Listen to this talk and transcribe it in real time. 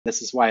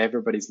This is why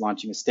everybody's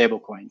launching a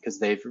stablecoin, because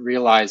they've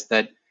realized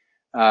that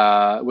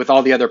with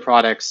all the other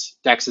products,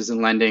 DEXs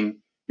and lending,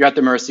 you're at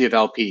the mercy of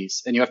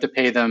LPs and you have to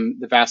pay them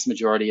the vast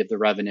majority of the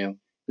revenue.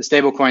 The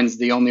stablecoin is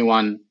the only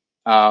one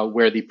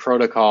where the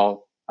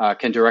protocol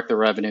can direct the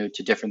revenue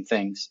to different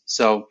things.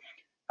 So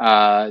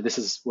this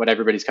is what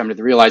everybody's come to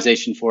the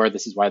realization for.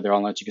 This is why they're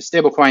all launching a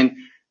stablecoin.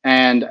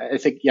 And I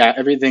think, yeah,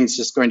 everything's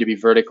just going to be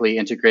vertically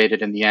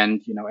integrated in the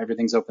end. You know,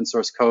 everything's open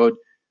source code.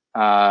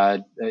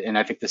 And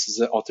I think this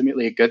is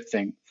ultimately a good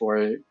thing for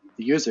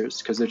the users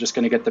because they're just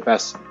going to get the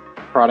best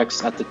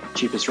products at the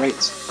cheapest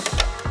rates.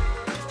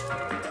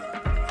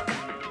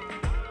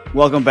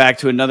 Welcome back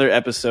to another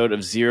episode of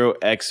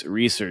 0x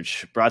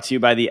Research, brought to you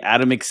by the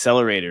Atom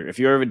Accelerator. If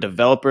you're a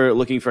developer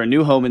looking for a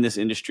new home in this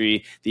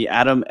industry, the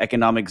Atom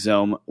Economic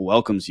Zone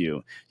welcomes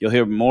you. You'll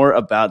hear more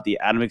about the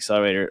Atom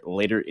Accelerator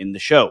later in the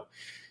show.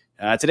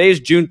 Today is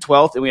June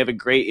 12th, and we have a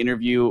great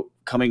interview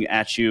coming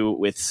at you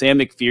with Sam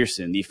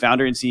MacPherson, the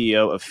founder and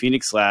CEO of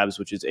Phoenix Labs,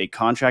 which is a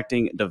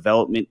contracting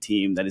development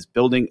team that is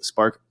building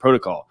Spark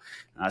protocol.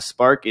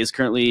 Spark is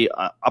currently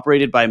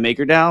operated by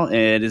MakerDAO, and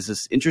it is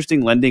this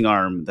interesting lending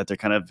arm that they're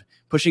kind of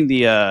pushing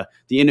the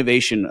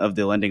innovation of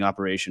the lending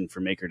operation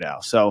for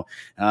MakerDAO. So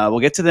we'll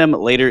get to them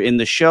later in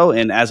the show,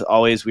 and as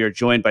always, we are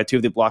joined by two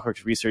of the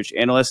Blockworks research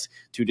analysts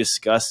to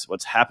discuss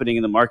what's happening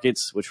in the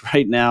markets, which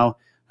right now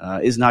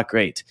is not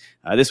great.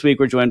 This week,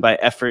 we're joined by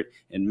Effort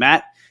and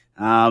Matt.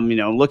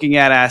 Looking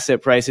at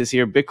asset prices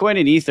here, Bitcoin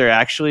and Ether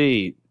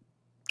actually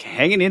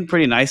hanging in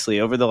pretty nicely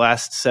over the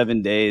last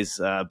 7 days.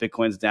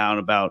 Bitcoin's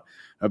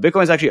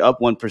actually up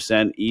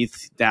 1%,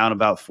 ETH down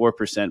about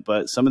 4%,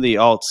 but some of the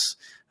alts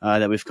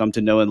that we've come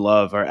to know and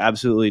love are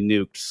absolutely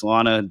nuked.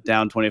 Solana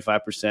down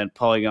 25%,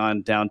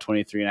 Polygon down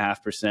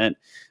 23.5%.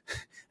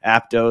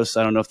 Aptos,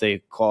 I don't know if they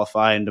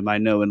qualify into my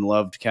know and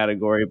loved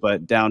category,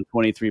 but down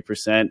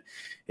 23%.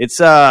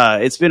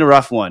 It's been a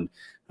rough one.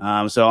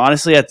 So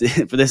honestly,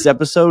 for this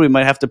episode, we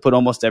might have to put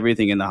almost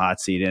everything in the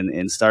hot seat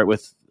and start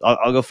with,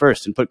 I'll go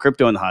first and put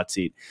crypto in the hot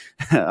seat.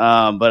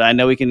 But I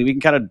know we can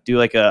kind of do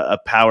like a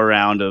power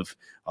round of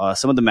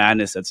some of the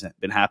madness that's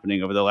been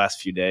happening over the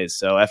last few days.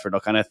 So Effort, I'll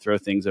kind of throw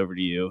things over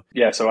to you.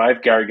 Yeah, so I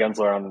have Gary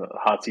Gensler on the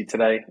hot seat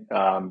today.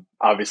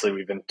 Obviously,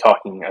 we've been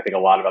talking, I think, a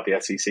lot about the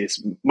SEC.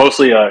 It's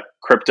mostly a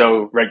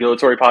crypto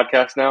regulatory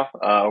podcast now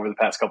over the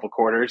past couple of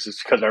quarters,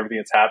 just because of everything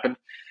that's happened.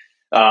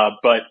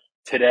 But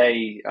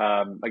today,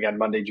 again,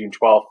 Monday, June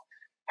 12th,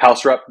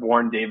 House Rep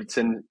Warren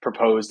Davidson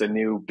proposed a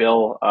new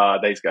bill that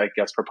he's, I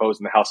guess, proposed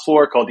in the House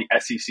floor called the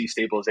SEC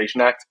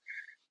Stabilization Act.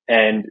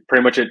 And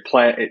pretty much it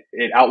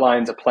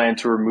outlines a plan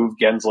to remove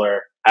Gensler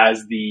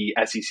as the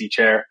SEC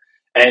chair.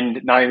 And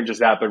not even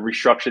just that, but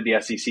restructure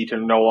the SEC to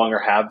no longer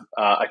have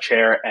a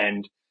chair.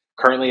 And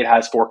currently it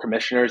has 4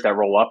 commissioners that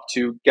roll up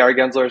to Gary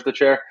Gensler as the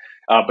chair.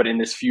 But in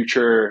this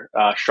future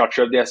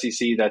structure of the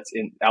SEC that's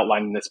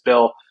outlined in this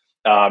bill,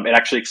 it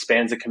actually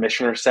expands the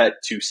commissioner set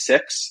to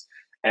 6.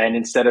 And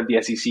instead of the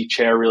SEC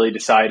chair really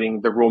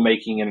deciding the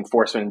rulemaking and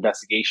enforcement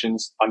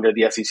investigations under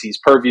the SEC's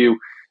purview,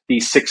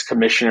 these 6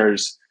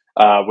 commissioners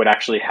would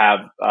actually have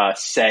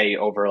say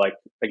over, like,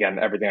 again,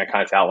 everything I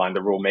kind of outlined, the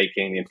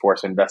rulemaking, the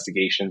enforcement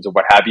investigations, or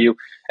what have you.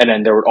 And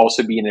then there would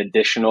also be an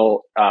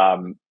additional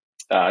an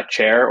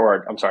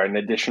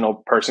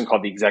additional person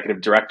called the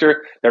executive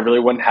director that really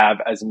wouldn't have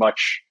as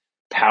much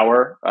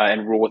power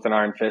and rule with an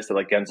iron fist that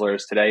like Gensler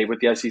is today with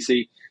the SEC.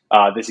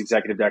 This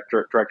executive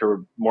director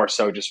would more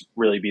so just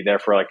really be there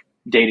for like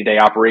day-to-day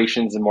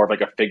operations and more of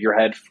like a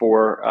figurehead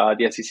for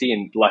the SEC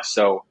and less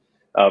so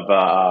of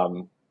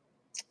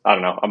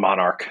a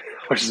monarch,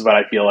 which is what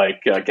I feel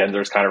like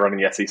Gensler is kind of running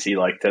the SEC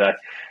like today.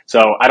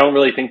 So I don't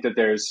really think that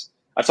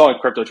I saw on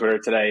crypto Twitter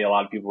today, a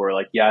lot of people were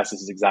like, yes,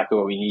 this is exactly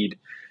what we need.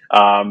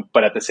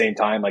 But at the same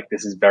time, like,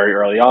 this is very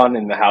early on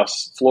in the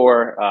House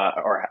floor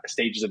or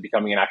stages of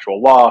becoming an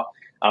actual law.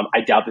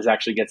 I doubt this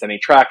actually gets any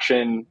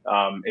traction.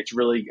 It's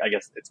really, I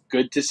guess it's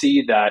good to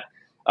see that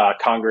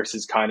Congress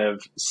is kind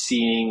of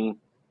seeing,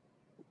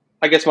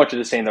 I guess, much of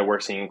the same that we're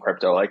seeing in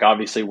crypto. Like,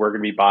 obviously, we're going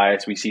to be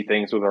biased. We see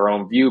things with our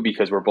own view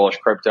because we're bullish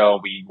crypto.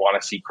 We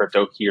want to see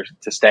crypto here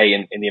to stay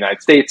in the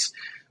United States.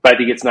 But I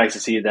think it's nice to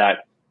see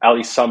that at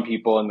least some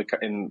people on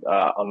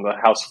the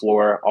House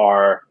floor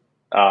are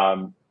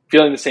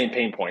feeling the same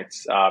pain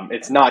points.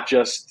 It's not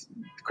just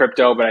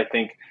crypto, but I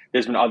think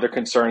there's been other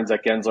concerns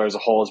that Gensler as a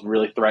whole has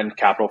really threatened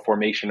capital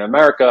formation in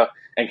America,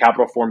 and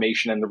capital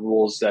formation and the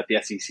rules that the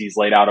SEC has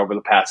laid out over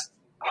the past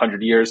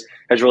 100 years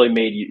has really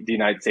made the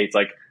United States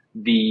like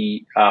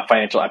the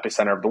financial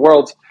epicenter of the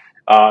world.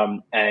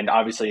 And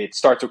obviously it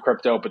starts with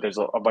crypto, but there's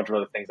a bunch of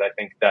other things I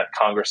think that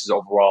Congress is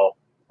overall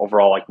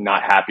like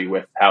not happy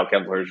with how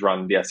Gensler has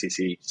run the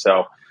SEC.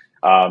 So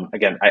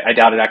again, I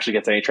doubt it actually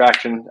gets any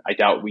traction. I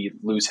doubt we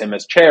lose him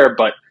as chair,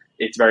 but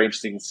it's very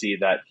interesting to see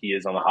that he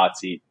is on the hot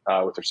seat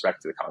with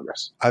respect to the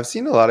Congress. I've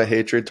seen a lot of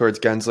hatred towards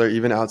Gensler,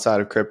 even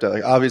outside of crypto.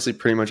 Like, obviously,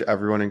 pretty much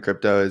everyone in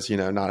crypto is,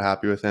 not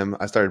happy with him.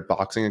 I started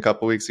boxing a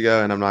couple weeks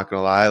ago, and I'm not going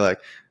to lie, like,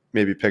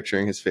 maybe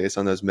picturing his face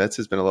on those mitts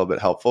has been a little bit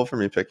helpful for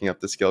me picking up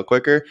the skill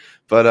quicker.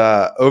 But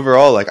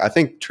overall, like I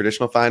think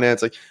traditional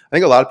finance, like I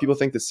think a lot of people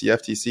think the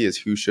CFTC is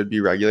who should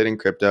be regulating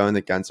crypto, and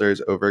that Gensler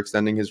is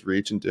overextending his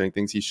reach and doing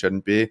things he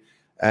shouldn't be.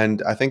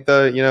 And I think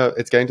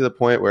it's getting to the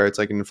point where it's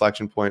like an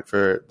inflection point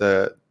for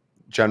the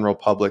general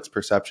public's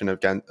perception of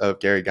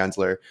Gary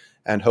Gensler.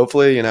 And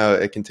hopefully,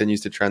 it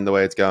continues to trend the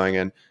way it's going,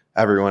 and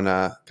everyone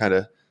kind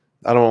of,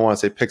 I don't want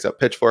to say picks up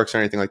pitchforks or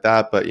anything like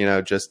that, but,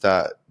 just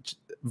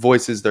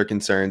voices their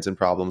concerns and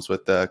problems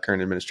with the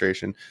current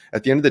administration.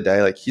 At the end of the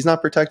day, like he's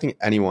not protecting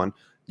anyone.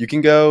 You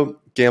can go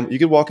gamble. You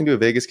could walk into a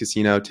Vegas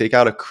casino, take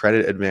out a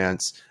credit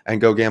advance, and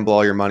go gamble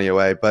all your money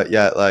away. But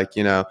yet,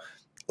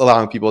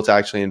 allowing people to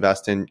actually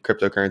invest in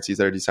cryptocurrencies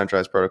that are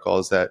decentralized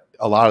protocols that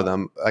a lot of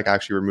them like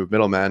actually remove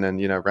middlemen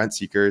and, rent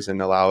seekers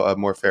and allow a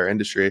more fair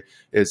industry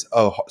is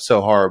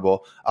so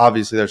horrible.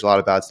 Obviously, there's a lot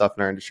of bad stuff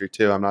in our industry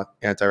too. I'm not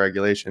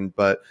anti-regulation,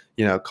 but,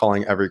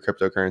 calling every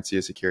cryptocurrency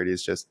a security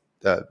is just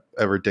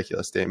a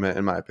ridiculous statement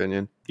in my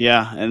opinion.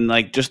 Yeah. And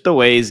like just the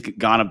way he's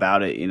gone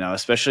about it,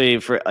 especially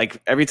for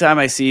like every time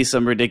I see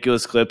some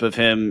ridiculous clip of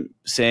him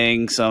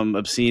saying some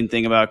obscene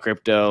thing about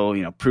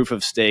crypto, proof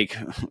of stake,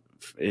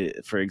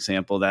 for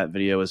example, that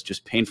video is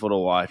just painful to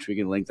watch. We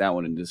can link that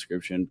one in the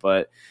description.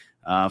 But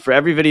for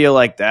every video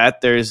like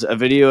that, there's a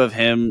video of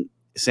him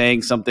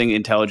saying something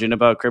intelligent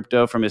about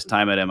crypto from his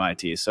time at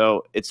MIT.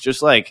 So it's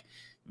just like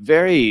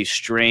very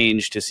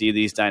strange to see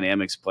these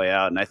dynamics play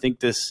out. And I think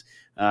this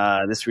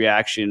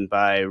reaction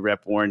by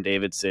Rep. Warren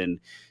Davidson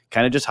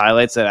kind of just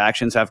highlights that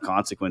actions have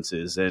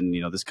consequences. And,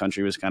 this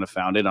country was kind of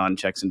founded on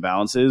checks and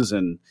balances.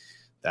 And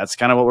that's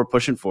kind of what we're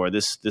pushing for.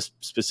 This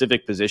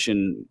specific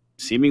position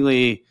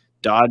seemingly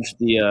dodged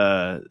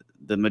the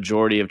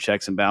majority of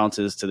checks and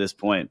balances to this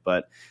point.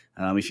 But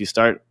if you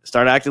start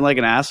acting like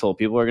an asshole,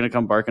 people are going to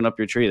come barking up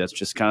your tree. That's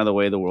just kind of the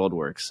way the world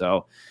works.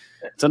 So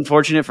it's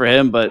unfortunate for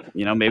him, but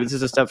maybe this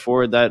is a step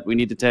forward that we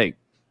need to take.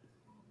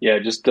 Yeah,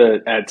 just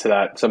to add to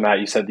that, so Matt,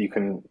 you said that you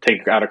can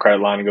take out a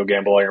credit line and go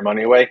gamble all your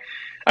money away.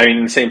 I mean,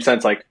 in the same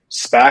sense, like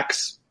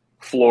SPACs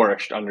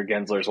flourished under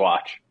Gensler's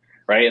watch,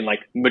 right? And like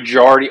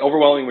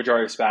overwhelming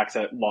majority of SPACs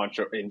that launched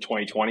in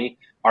 2020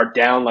 are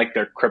down like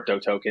their crypto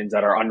tokens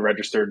that are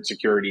unregistered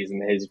securities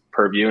in his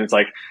purview. And it's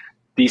like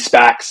these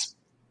SPACs,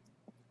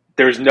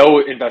 there's no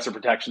investor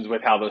protections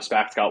with how those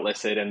SPACs got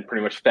listed and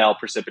pretty much fell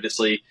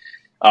precipitously.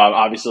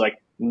 Obviously,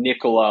 like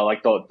Nikola,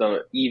 like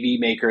the EV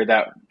maker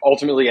that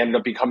ultimately ended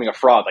up becoming a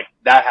fraud, like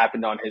that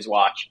happened on his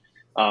watch.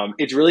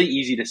 It's really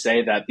easy to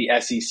say that the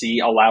SEC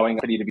allowing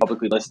a company to be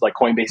publicly listed, like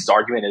Coinbase's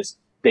argument is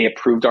they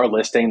approved our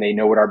listing, they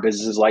know what our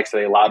business is like, so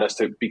they allowed us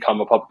to become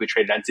a publicly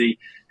traded entity.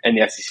 And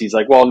the SEC is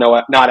like, well, no,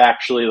 not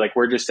actually. Like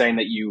we're just saying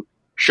that you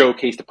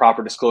showcase the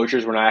proper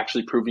disclosures. We're not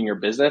actually proving your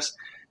business.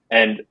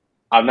 And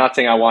I'm not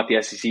saying I want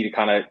the SEC to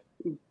kind of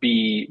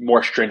be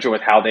more stringent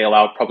with how they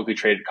allow publicly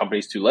traded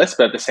companies to list,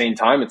 but at the same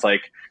time, it's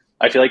like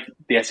I feel like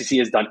the SEC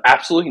has done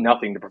absolutely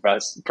nothing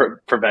to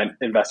prevent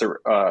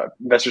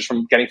investors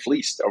from getting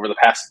fleeced over the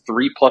past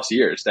 3+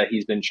 years that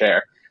he's been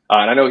chair.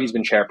 And I know he's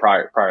been chair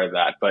prior to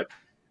that, but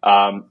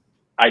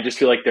I just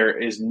feel like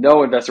there is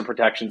no investor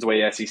protections the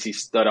way the SEC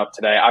stood up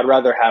today. I'd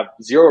rather have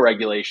zero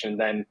regulation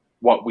than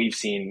what we've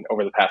seen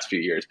over the past few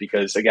years,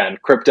 because again,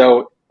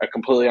 crypto, a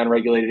completely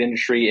unregulated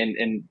industry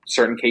in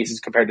certain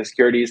cases compared to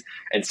securities,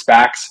 and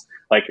SPACs,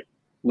 like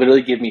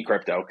literally give me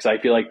crypto, because I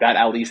feel like that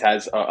at least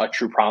has a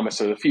true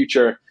promise of the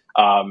future.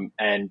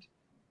 And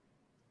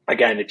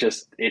again,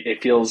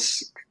 it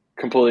feels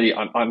completely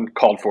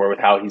uncalled for with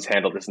how he's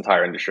handled this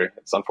entire industry.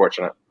 It's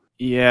unfortunate.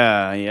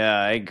 Yeah,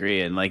 I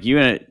agree. And like you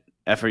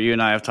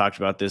and I have talked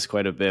about this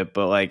quite a bit,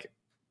 but like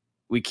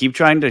we keep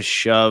trying to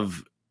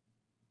shove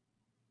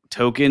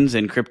tokens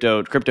and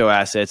crypto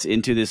assets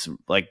into this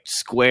like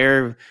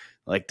square,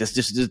 like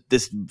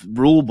this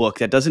rule book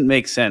that doesn't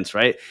make sense,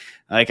 right?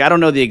 Like I don't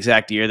know the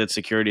exact year that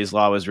securities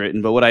law was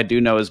written, but what I do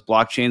know is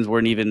blockchains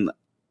weren't even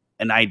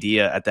an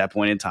idea at that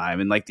point in time,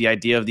 and like the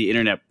idea of the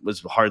internet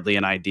was hardly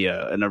an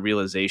idea and a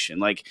realization.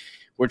 Like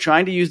we're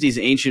trying to use these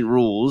ancient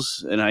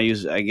rules, and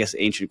I guess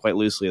ancient quite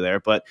loosely there,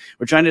 but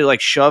we're trying to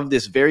like shove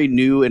this very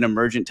new and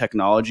emergent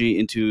technology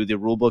into the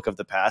rule book of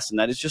the past, and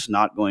that is just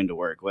not going to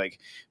work. Like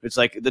it's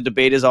like the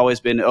debate has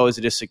always been, oh, is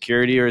it a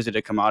security or is it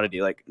a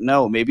commodity? Like,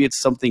 no, maybe it's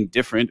something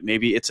different.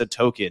 Maybe it's a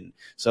token.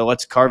 So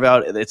let's carve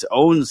out its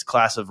own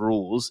class of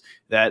rules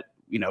that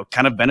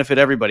kind of benefit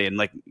everybody, and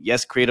like,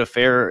 yes, create a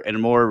fair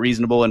and more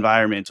reasonable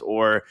environment,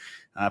 or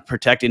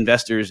protect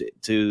investors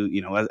to,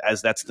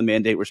 as that's the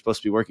mandate we're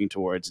supposed to be working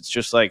towards. It's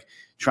just like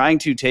trying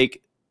to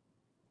take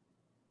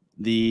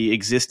the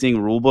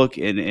existing rule book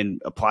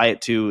and apply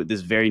it to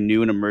this very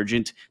new and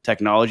emergent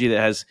technology that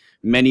has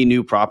many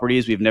new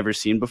properties we've never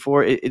seen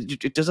before.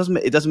 It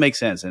doesn't make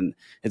sense, and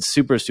it's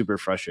super, super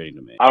frustrating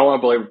to me. I don't want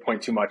to belabor the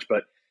point too much,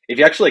 but if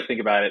you actually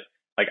think about it,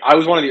 like I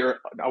was one of the,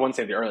 I wouldn't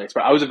say the earliest,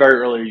 but I was a very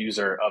early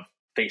user of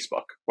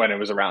Facebook when it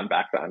was around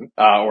back then,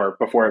 or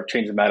before it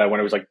changed the meta, when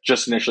it was like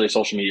just initially a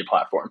social media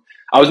platform.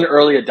 I was an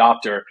early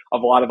adopter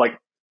of a lot of like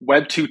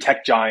Web 2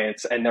 tech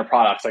giants and their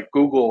products, like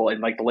Google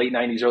in like the late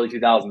 90s, early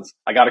 2000s.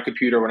 I got a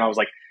computer when I was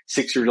like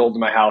 6 years old in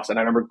my house, and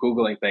I remember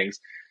Googling things.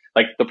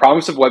 Like, the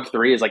promise of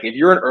Web3 is like, if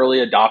you're an early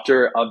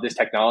adopter of this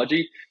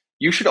technology,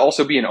 you should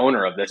also be an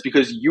owner of this,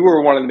 because you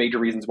were one of the major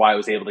reasons why I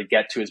was able to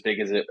get to as big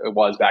as it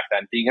was back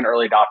then. Being an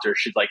early adopter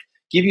should like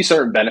give you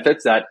certain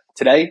benefits that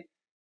today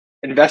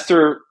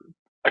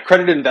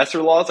accredited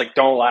investor laws like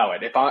don't allow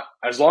it.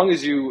 As long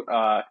as you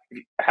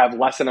have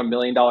less than $1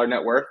 million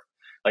net worth,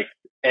 like,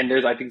 and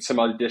there's I think some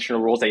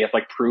additional rules that you have to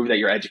like prove that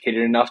you're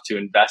educated enough to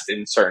invest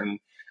in certain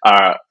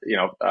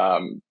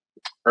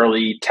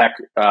early tech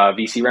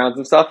VC rounds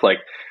and stuff, like,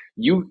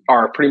 you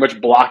are pretty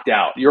much blocked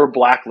out. You're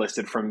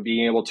blacklisted from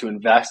being able to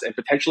invest and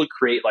potentially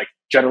create like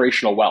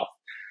generational wealth.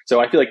 So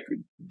I feel like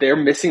they're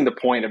missing the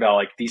point about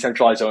like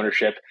decentralized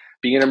ownership,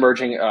 being an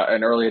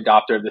early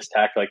adopter of this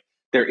tech. Like,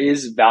 there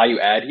is value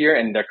add here,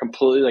 and they're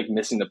completely like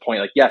missing the point.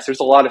 Like, yes, there's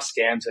a lot of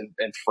scams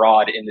and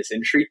fraud in this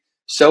industry.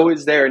 So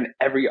is there in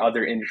every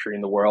other industry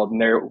in the world,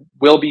 and there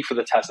will be for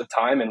the test of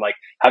time. And like,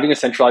 having a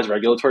centralized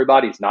regulatory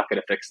body is not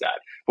going to fix that.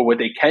 But what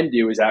they can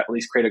do is at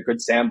least create a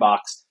good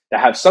sandbox that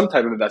have some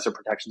type of investor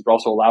protections, but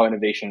also allow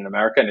innovation in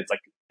America. And it's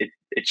like,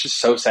 it's just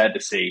so sad to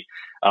see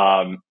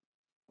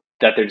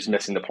that they're just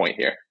missing the point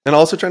here. And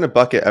also trying to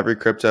bucket every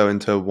crypto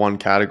into one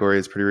category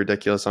is pretty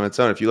ridiculous on its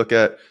own. If you look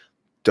at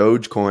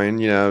Dogecoin,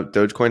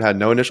 Dogecoin had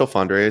no initial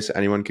fundraise.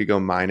 Anyone could go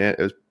mine it.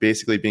 It was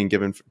basically being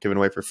given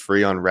away for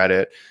free on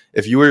Reddit.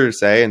 If you were to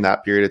say in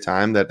that period of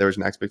time that there was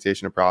an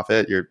expectation of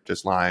profit, you're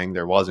just lying.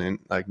 There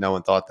wasn't. Like, no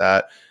one thought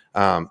that.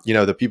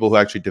 The people who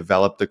actually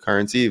developed the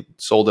currency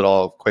sold it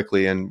all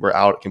quickly and were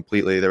out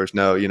completely. There was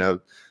no,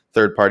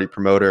 third-party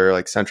promoter,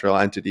 like central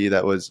entity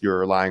that you're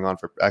relying on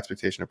for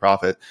expectation of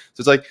profit.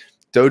 So it's like,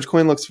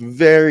 Dogecoin looks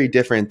very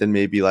different than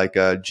maybe like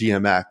a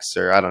GMX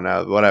or I don't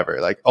know,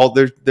 whatever. Like,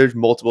 there's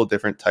multiple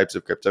different types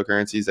of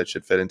cryptocurrencies that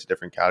should fit into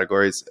different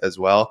categories as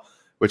well,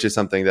 which is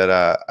something that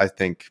I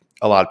think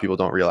a lot of people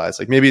don't realize.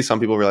 Like, maybe some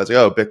people realize, like,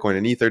 oh, Bitcoin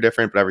and ETH are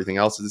different, but everything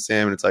else is the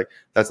same. And it's like,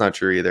 that's not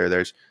true either.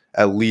 There's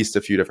at least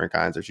a few different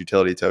kinds. There's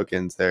utility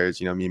tokens,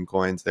 there's, meme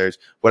coins, there's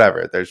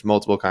whatever. There's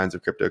multiple kinds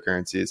of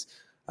cryptocurrencies.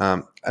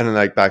 And then,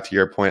 like, back to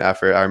your point,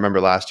 effort. I remember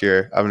last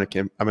year, I'm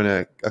in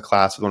a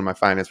class with one of my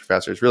finance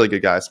professors, really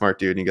good guy, smart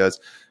dude, and he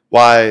goes,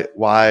 why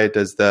are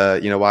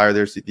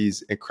there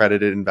these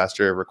accredited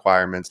investor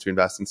requirements to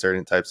invest in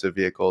certain types of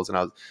vehicles? And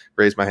I'll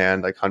raise my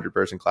hand, like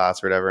 100-person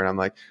class or whatever, and I'm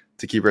like,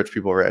 to keep rich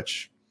people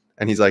rich.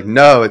 And he's like,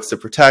 no, it's to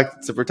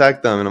protect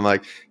them. And I'm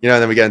like, and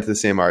then we get into the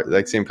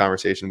same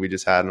conversation we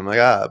just had. And I'm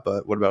like,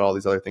 but what about all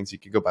these other things? You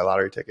could go buy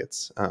lottery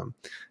tickets.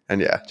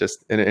 And yeah,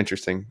 just an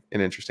interesting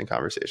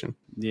conversation.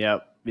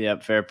 Yep.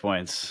 Fair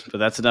points. But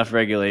that's enough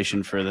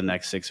regulation for the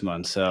next 6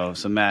 months. So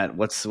Matt,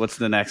 what's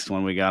the next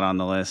one we got on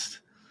the list?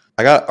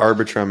 I got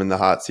Arbitrum in the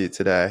hot seat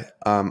today.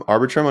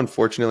 Arbitrum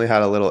unfortunately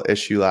had a little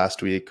issue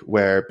last week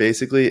where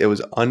basically it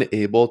was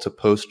unable to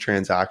post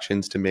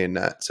transactions to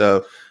mainnet.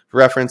 So for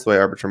reference, the way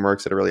Arbitrum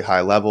works at a really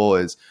high level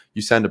is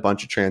you send a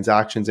bunch of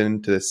transactions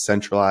into this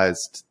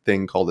centralized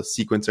thing called a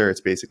sequencer. It's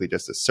basically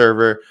just a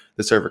server.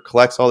 The server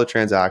collects all the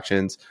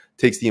transactions,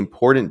 takes the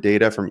important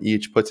data from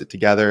each, puts it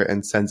together,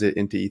 and sends it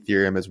into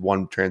Ethereum as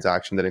one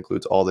transaction that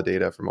includes all the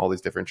data from all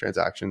these different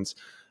transactions.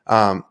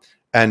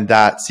 And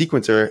that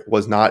sequencer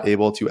was not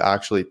able to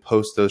actually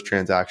post those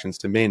transactions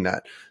to mainnet.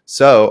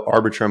 So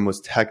Arbitrum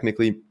was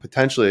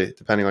potentially,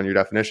 depending on your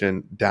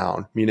definition,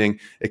 down, meaning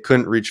it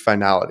couldn't reach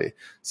finality.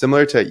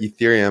 Similar to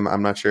Ethereum,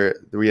 I'm not sure,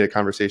 we had a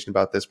conversation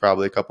about this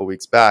probably a couple of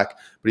weeks back,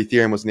 but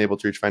Ethereum wasn't able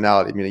to reach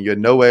finality, meaning you had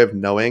no way of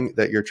knowing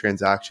that your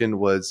transaction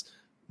was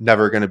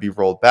never going to be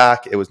rolled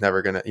back. It was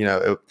never going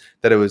to,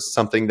 that it was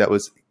something that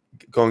was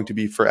going to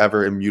be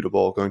forever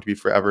immutable, going to be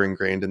forever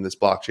ingrained in this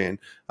blockchain,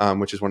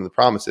 which is one of the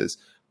promises.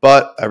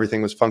 But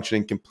everything was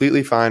functioning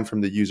completely fine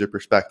from the user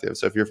perspective.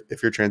 So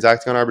if you're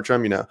transacting on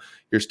Arbitrum,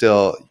 you're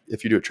still,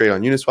 if you do a trade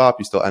on Uniswap,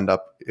 you still end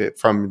up,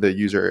 from the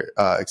user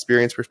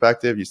experience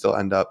perspective, you still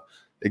end up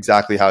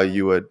exactly how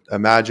you would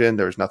imagine.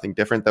 There was nothing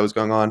different that was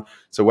going on.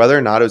 So whether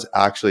or not it was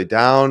actually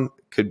down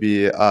could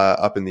be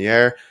up in the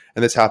air.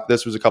 And this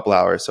was a couple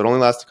hours. So it only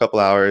lasted a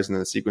couple hours, and then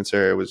the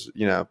sequencer was,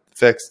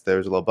 fixed. There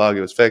was a little bug.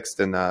 It was fixed,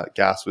 and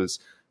gas was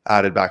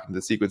added back into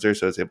the sequencer,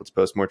 so I was able to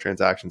post more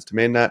transactions to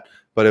mainnet.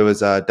 But it was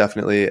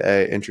definitely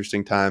an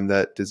interesting time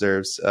that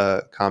deserves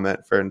a comment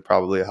for, and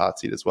probably a hot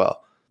seat as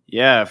well.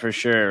 Yeah, for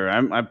sure.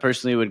 I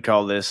personally would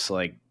call this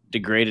like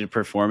degraded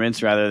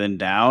performance rather than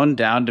down.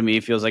 Down to me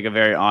feels like a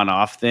very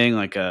on-off thing.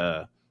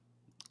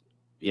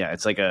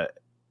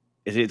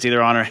 It's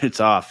either on or it's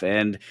off.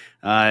 And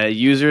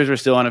users were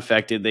still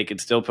unaffected. They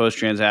could still post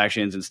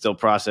transactions and still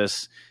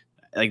process.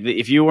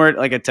 If you weren't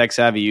like a tech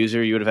savvy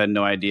user, you would have had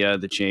no idea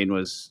the chain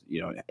was,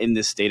 in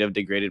this state of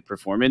degraded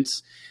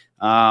performance.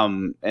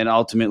 And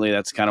ultimately,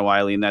 that's kind of why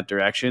I lean that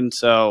direction.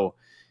 So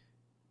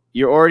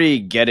you're already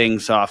getting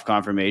soft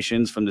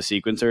confirmations from the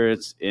sequencer.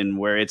 It's in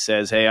where it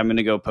says, hey, I'm going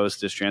to go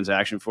post this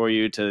transaction for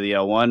you to the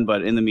L1.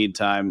 But in the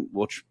meantime,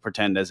 we'll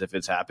pretend as if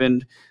it's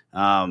happened.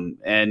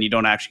 And you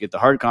don't actually get the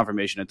hard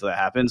confirmation until that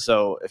happens.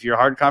 So if your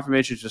hard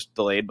confirmation is just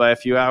delayed by a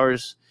few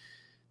hours,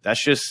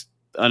 that's just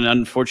an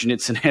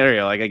unfortunate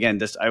scenario. Like, again,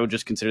 I would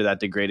just consider that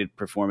degraded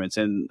performance.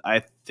 And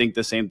I think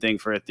the same thing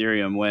for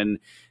Ethereum when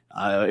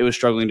it was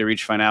struggling to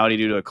reach finality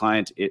due to a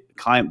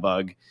client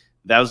bug.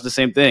 That was the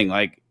same thing.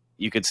 Like,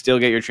 you could still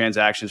get your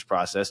transactions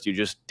processed. You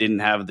just didn't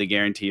have the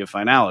guarantee of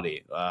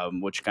finality,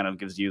 which kind of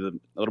gives you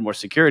a little more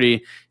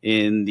security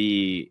in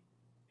the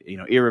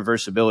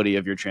irreversibility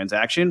of your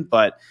transaction.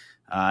 But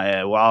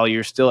while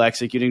you're still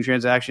executing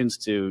transactions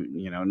to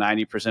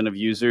 90% of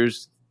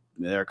users,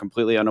 they're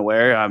completely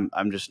unaware.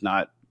 I'm just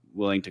not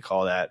willing to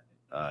call that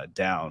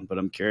down. But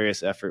I'm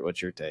curious, Effort,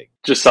 what's your take?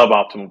 Just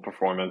suboptimal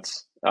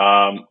performance.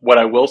 What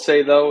I will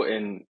say though,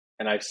 and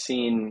I've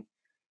seen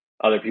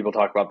other people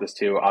talk about this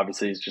too,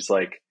 obviously, is just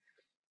like,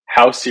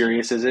 how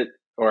serious is it,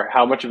 or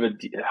how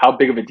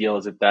big of a deal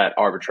is it that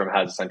Arbitrum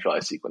has a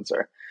centralized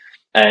sequencer?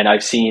 And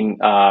I've seen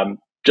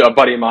a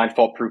buddy of mine,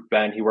 Faultproof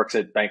Ben, he works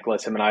at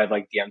Bankless. Him and I have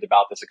like DM'd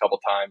about this a couple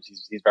times.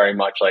 He's very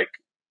much like,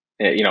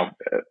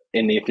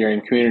 in the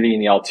Ethereum community,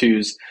 in the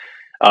L2s.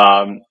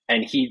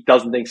 And he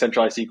doesn't think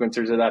centralized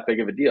sequencers are that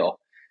big of a deal.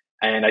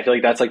 And I feel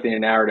like that's like the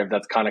narrative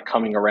that's kind of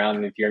coming around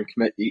in the Ethereum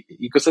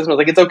ecosystem. It's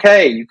like, it's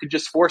okay. You could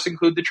just force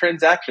include the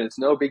transaction. It's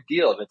no big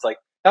deal. And it's like,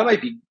 that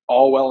might be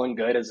all well and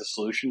good as a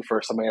solution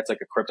for somebody that's like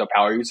a crypto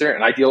power user.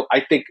 And I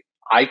think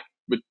I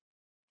would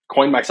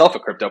coin myself a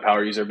crypto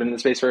power user. I've been in the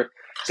space for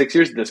 6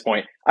 years at this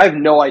point. I have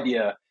no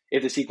idea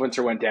if the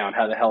sequencer went down,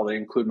 how the hell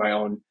they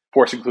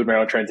force include my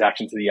own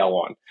transaction to the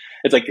L1.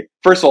 It's like,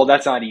 first of all,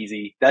 that's not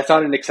easy. That's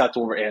not an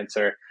acceptable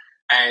answer.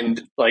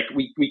 And like,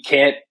 we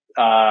can't,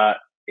 I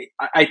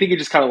think it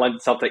just kind of lends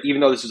itself to, even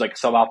though this is like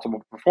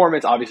suboptimal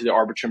performance, obviously the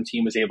Arbitrum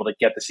team was able to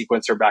get the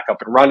sequencer back up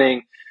and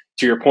running.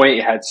 To your point,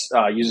 it had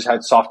users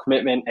had soft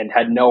commitment and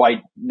had no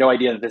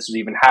idea that this was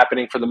even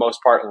happening for the most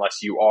part, unless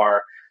you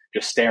are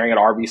just staring at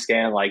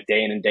RBScan like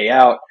day in and day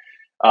out.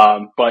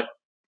 But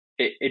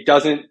it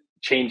doesn't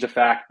change the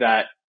fact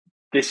that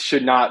this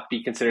should not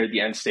be considered the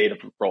end state of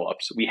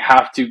rollups. We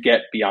have to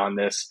get beyond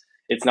this.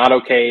 It's not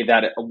okay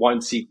that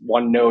one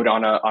node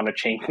on a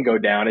chain can go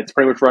down. It's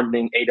pretty much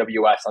running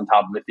AWS on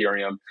top of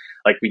Ethereum.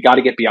 Like, we got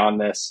to get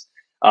beyond this.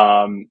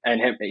 And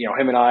him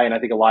and I, and I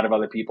think a lot of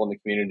other people in the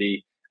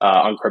community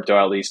on crypto,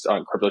 at least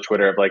on crypto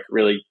Twitter, have like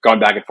really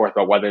gone back and forth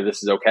about whether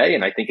this is okay.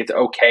 And I think it's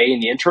okay in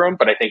the interim,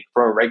 but I think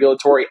from a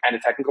regulatory and a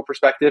technical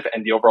perspective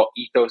and the overall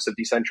ethos of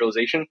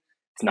decentralization,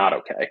 it's not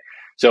okay.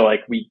 So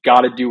like, we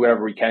got to do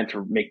whatever we can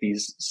to make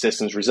these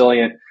systems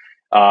resilient.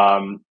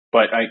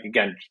 But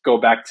again,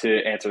 go back to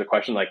answer the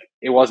question, like,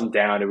 it wasn't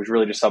down. It was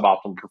really just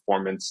suboptimal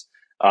performance.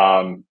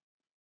 And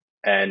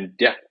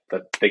yeah,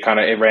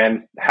 it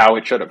ran how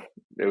it should have.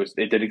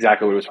 It did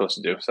exactly what it was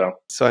supposed to do.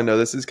 So I know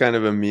this is kind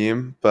of a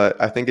meme, but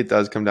I think it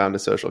does come down to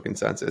social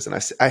consensus. And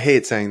I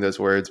hate saying those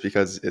words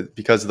because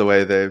of the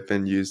way they've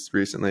been used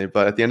recently.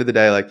 But at the end of the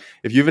day, like,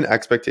 if you have an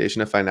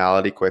expectation of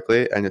finality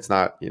quickly and it's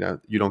not,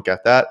 you don't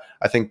get that,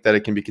 I think that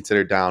it can be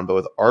considered down. But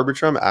with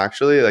Arbitrum,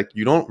 actually, like,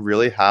 you don't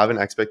really have an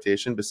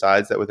expectation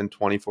besides that within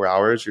 24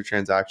 hours, your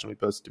transaction will be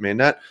posted to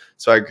mainnet.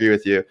 So I agree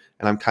with you.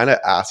 And I'm kind of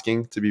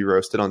asking to be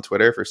roasted on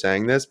Twitter for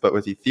saying this, but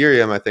with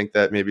Ethereum, I think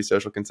that maybe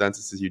social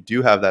consensus is you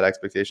do have that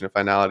expectation of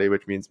finality,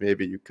 which means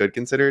maybe you could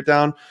consider it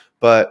down,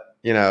 but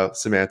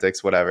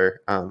semantics,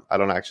 whatever. I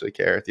don't actually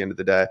care at the end of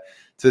the day.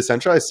 To the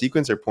centralized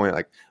sequencer point,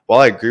 like,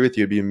 while I agree with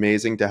you, it'd be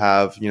amazing to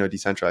have,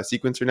 decentralized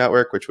sequencer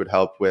network, which would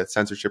help with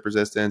censorship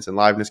resistance and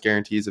liveness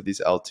guarantees of these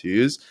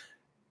L2s.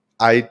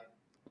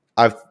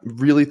 I've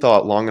really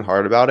thought long and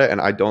hard about it,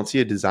 and I don't see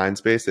a design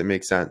space that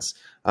makes sense.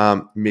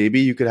 Maybe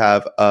you could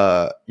have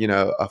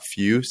a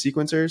few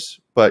sequencers,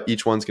 but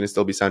each one's going to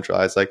still be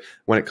centralized. Like,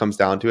 when it comes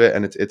down to it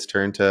and it's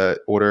turn to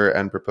order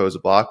and propose a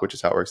block, which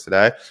is how it works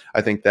today,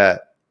 I think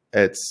that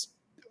it's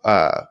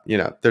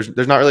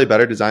there's not really a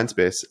better design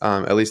space,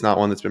 at least not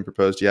one that's been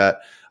proposed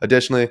yet.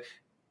 Additionally,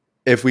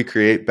 if we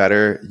create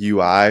better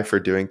UI for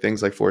doing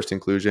things like forced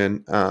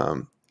inclusion,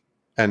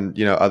 and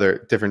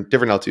other different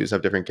L2s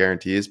have different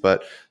guarantees,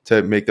 but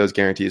to make those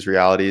guarantees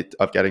reality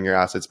of getting your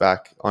assets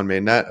back on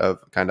mainnet, of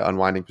kind of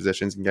unwinding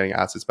positions and getting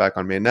assets back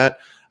on mainnet,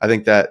 I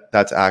think that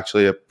that's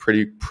actually a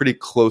pretty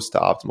close to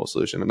optimal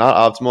solution. Not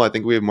optimal. I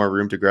think we have more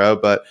room to grow,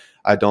 but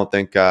I don't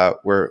think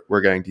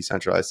we're getting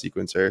decentralized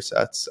sequencer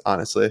sets.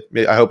 Honestly,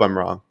 I hope I'm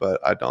wrong,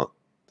 but I don't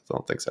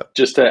think so.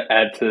 Just to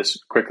add to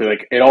this quickly,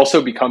 like, it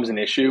also becomes an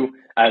issue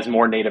as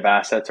more native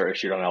assets are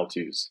issued on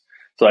L2s.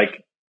 So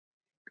like,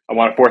 I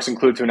want to force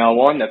include to an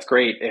L1. That's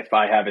great if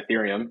I have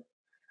Ethereum.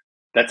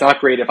 That's not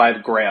great if I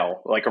have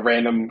Grail, like a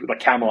random like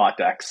Camelot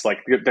DEX. Like,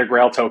 their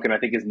Grail token, I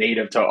think, is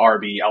native to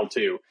RB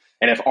L2.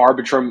 And if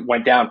Arbitrum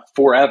went down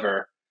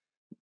forever,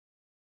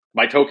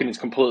 my token is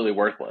completely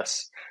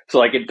worthless. So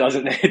like, it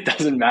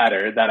doesn't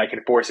matter that I can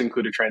force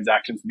include a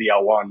transaction to the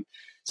L1.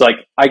 So like,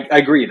 I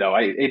agree though.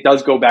 It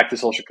does go back to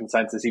social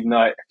consensus, even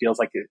though it feels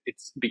like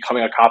it's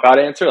becoming a cop-out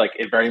answer. Like,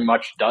 it very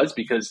much does,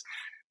 because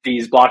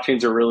these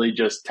blockchains are really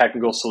just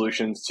technical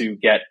solutions to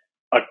get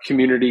a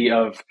community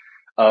of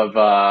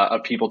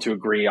people to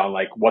agree on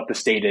like what the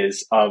state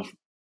is of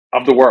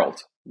the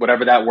world,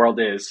 whatever that world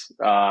is,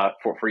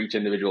 for each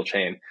individual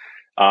chain.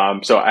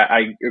 So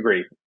I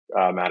agree.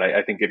 Matt.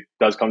 I think it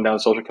does come down to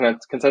social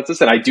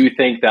consensus. And I do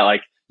think that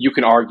like you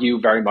can argue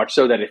very much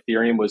so that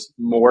Ethereum was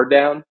more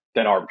down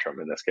than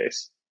Arbitrum in this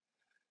case.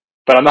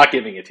 But I'm not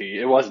giving it to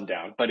you. It wasn't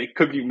down, but it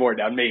could be more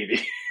down,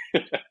 maybe.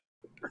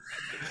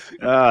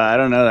 I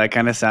don't know. That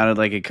kind of sounded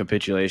like a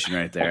capitulation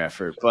right there,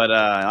 effort. But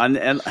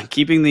on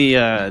keeping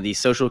the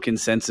social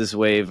consensus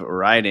wave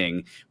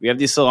riding, we have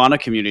the Solana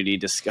community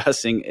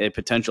discussing a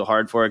potential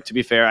hard fork. To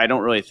be fair, I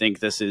don't really think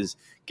this is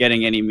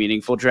getting any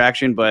meaningful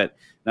traction, but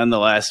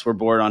nonetheless, we're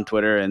bored on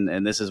Twitter,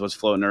 and this is what's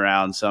floating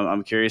around. So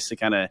I'm curious to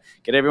kind of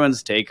get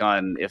everyone's take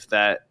on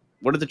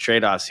what are the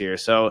trade-offs here.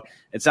 So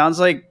it sounds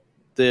like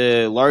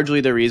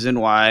largely the reason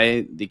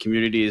why the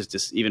community is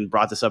just even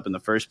brought this up in the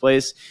first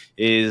place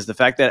is the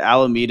fact that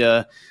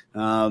Alameda,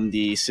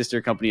 the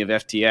sister company of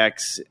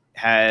FTX,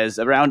 has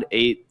around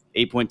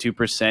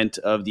 8.2%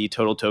 of the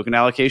total token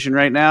allocation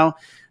right now.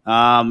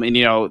 And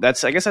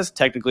I guess that's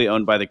technically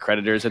owned by the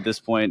creditors at this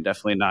point,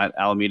 definitely not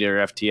Alameda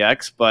or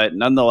FTX, but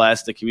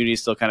nonetheless, the community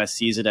still kind of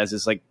sees it as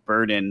this like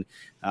burden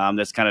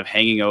that's kind of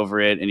hanging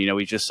over it. And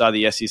we just saw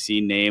the SEC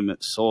name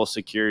Sol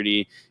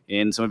Security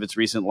in some of its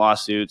recent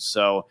lawsuits.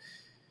 So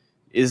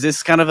is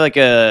this kind of like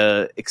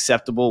a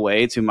acceptable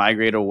way to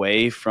migrate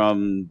away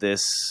from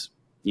this,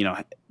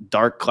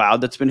 dark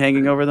cloud that's been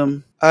hanging over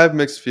them? I have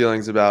mixed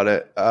feelings about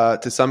it.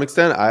 To some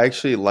extent, I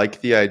actually like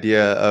the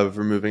idea of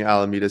removing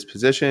Alameda's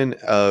position,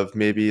 of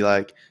maybe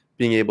like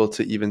being able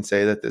to even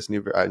say that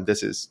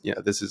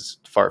this is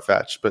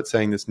far-fetched, but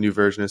saying this new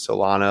version of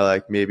Solana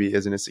like maybe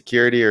isn't a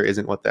security or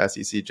isn't what the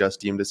SEC just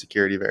deemed a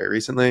security very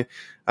recently.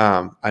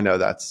 I know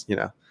that's,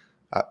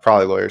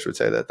 probably lawyers would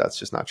say that that's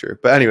just not true.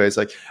 But anyways,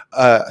 so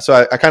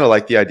I kind of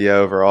like the idea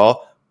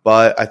overall,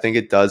 but I think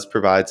it does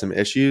provide some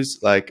issues.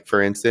 Like,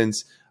 for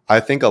instance, I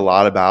think a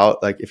lot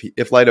about like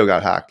if Lido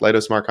got hacked, Lido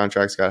smart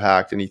contracts got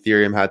hacked, and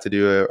Ethereum had to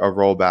do a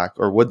rollback,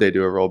 or would they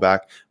do a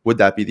rollback? Would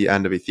that be the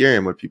end of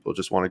Ethereum? Would people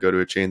just want to go to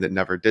a chain that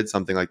never did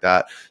something like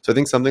that? So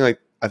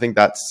I think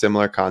that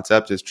similar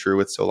concept is true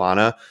with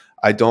Solana.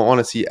 I don't want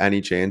to see any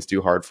chains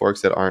do hard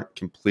forks that aren't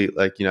complete,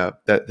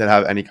 that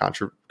have any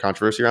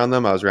controversy around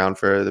them. I was around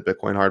for the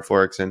Bitcoin hard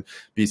forks and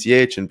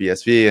BCH and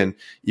BSV, and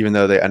even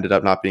though they ended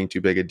up not being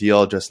too big a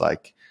deal, just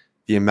like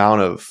the amount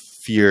of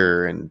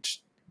fear and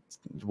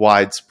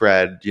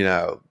widespread,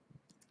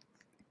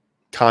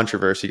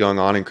 controversy going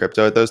on in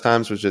crypto at those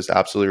times was just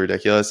absolutely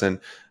ridiculous. And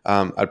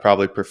I'd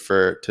probably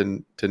prefer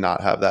to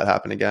not have that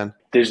happen again.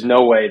 There's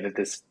no way that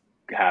this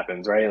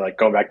happens, right? Like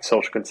going back to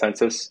social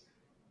consensus.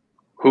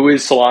 Who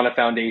is Solana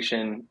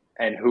Foundation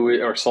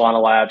or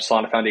Solana Labs,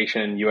 Solana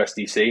Foundation, and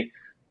USDC?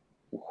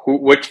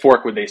 Which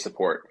fork would they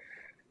support?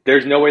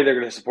 There's no way they're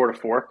going to support a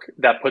fork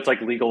that puts like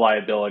legal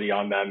liability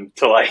on them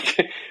to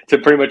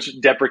pretty much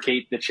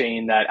deprecate the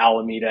chain that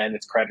Alameda and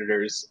its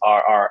creditors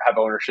have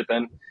ownership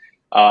in.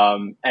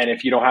 And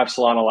if you don't have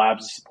Solana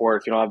Labs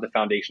support, if you don't have the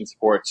foundation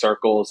support,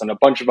 Circles, and a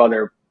bunch of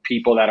other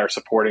people that are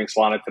supporting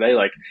Solana today,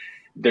 like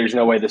there's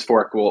no way this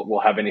fork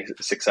will have any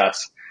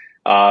success.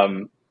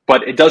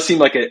 But it does seem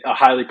like a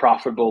highly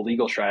profitable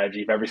legal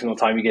strategy. If every single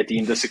time you get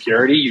deemed a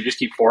security, you just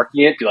keep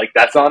forking it. Be like,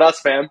 that's not us,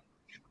 fam.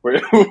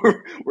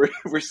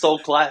 We're Sol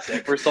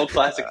Classic. We're Sol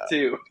Classic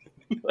too.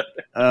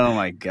 Oh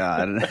my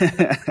God.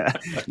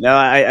 No,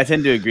 I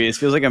tend to agree. This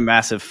feels like a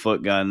massive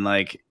foot gun.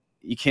 Like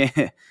you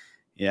can't.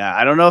 Yeah,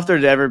 I don't know if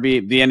there'd ever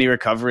be any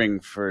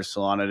recovering for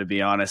Solana, to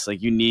be honest.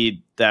 Like you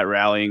need that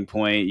rallying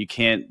point. You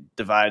can't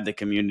divide the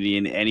community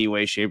in any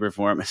way, shape, or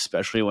form,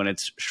 especially when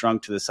it's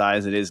shrunk to the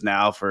size it is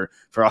now for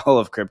all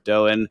of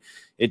crypto. And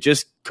it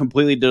just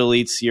completely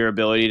deletes your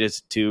ability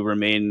to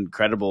remain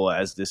credible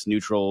as this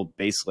neutral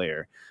base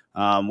layer,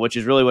 which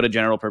is really what a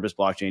general purpose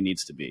blockchain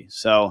needs to be.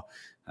 So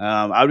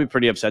I would be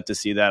pretty upset to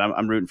see that.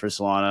 I'm rooting for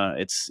Solana.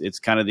 It's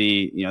kind of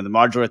the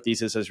modular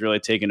thesis has really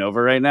taken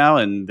over right now,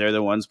 and they're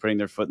the ones putting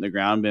their foot in the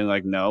ground, being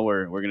like, no,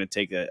 we're going to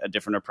take a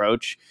different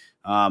approach.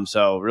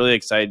 So really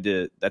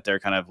excited that they're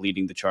kind of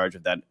leading the charge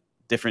of that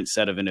different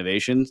set of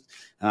innovations.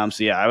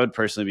 So yeah, I would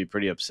personally be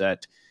pretty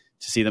upset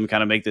to see them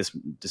kind of make this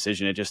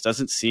decision. It just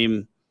doesn't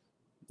seem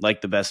like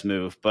the best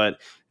move.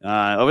 But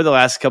over the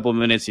last couple of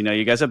minutes,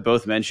 you guys have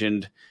both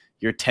mentioned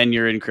your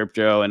tenure in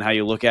crypto and how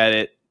you look at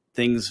it,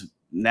 things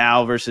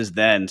now versus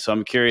then. So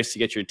I'm curious to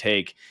get your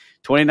take.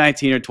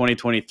 2019 or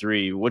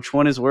 2023, which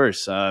one is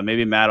worse?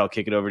 Maybe Matt, I'll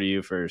kick it over to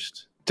you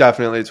first.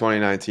 Definitely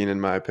 2019, in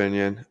my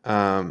opinion.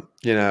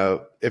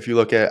 If you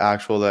look at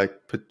actual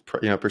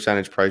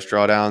percentage price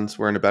drawdowns,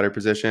 we're in a better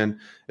position.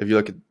 If you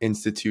look at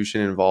institution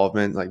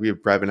involvement, like we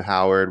have Brevin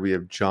Howard, we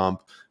have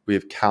Jump, we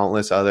have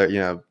countless other,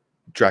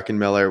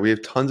 Druckenmiller, we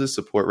have tons of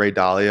support. Ray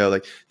Dalio,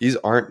 like these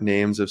aren't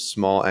names of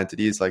small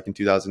entities like in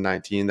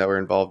 2019 that were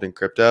involved in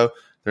crypto.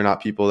 They're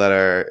not people that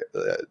are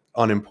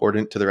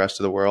unimportant to the rest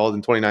of the world.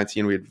 In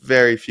 2019, we had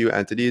very few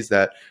entities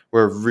that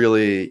were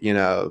really,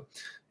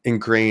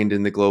 ingrained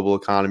in the global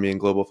economy and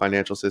global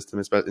financial system,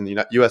 especially in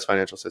the U.S.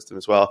 financial system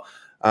as well.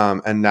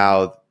 And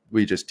now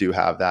we just do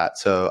have that.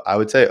 So I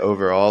would say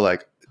overall,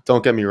 like,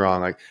 don't get me wrong,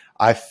 like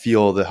I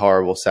feel the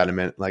horrible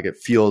sentiment. Like it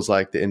feels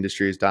like the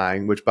industry is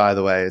dying, which by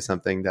the way is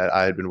something that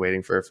I had been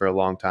waiting for a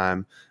long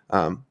time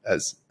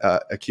as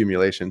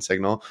accumulation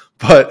signal.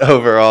 But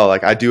overall,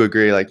 like I do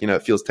agree, like,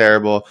 it feels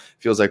terrible. It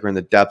feels like we're in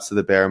the depths of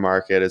the bear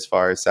market as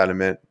far as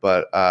sentiment.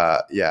 But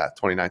yeah,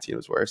 2019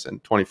 was worse,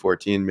 and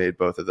 2014 made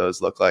both of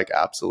those look like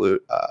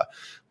absolute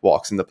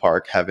walks in the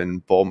park, heaven,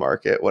 bull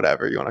market,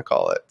 whatever you want to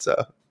call it.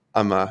 So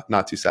I'm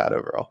not too sad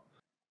overall.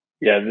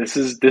 Yeah, this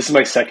is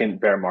my second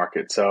bear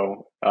market.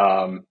 So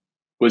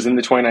was in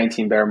the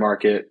 2019 bear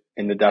market,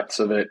 in the depths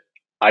of it.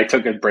 I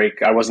took a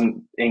break. I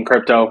wasn't in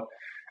crypto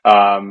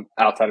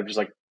outside of just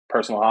like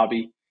personal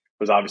hobby.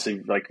 Was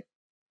obviously like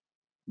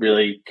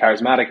really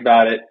charismatic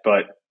about it,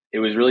 but it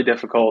was really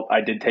difficult. I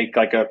did take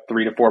like a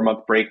 3 to 4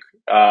 month break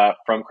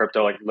from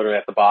crypto, like literally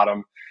at the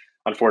bottom.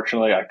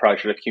 Unfortunately, I probably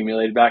should have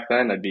accumulated back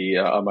then. I'd be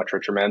a much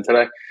richer man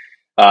today.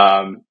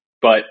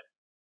 But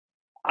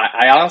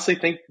I honestly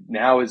think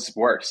now is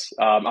worse.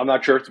 I'm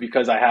not sure if it's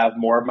because I have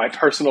more of my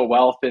personal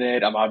wealth in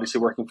it. I'm obviously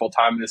working full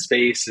time in this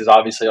space. There's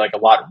obviously like a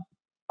lot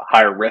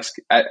higher risk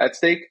at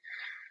stake.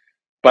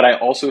 But I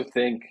also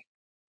think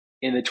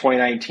in the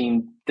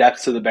 2019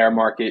 depths of the bear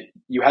market,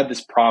 you had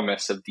this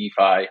promise of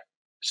DeFi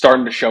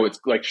starting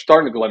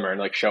to glimmer and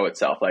like show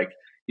itself. Like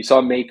you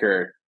saw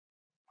Maker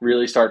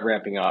really start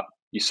ramping up.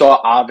 You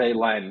saw Aave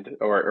lend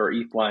or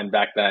ETH lend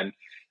back then,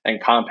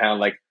 and Compound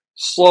like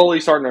slowly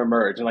starting to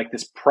emerge, and like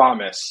this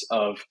promise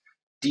of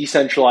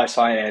decentralized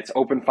finance,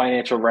 open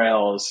financial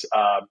rails,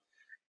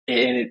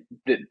 and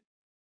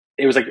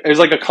it was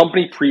like a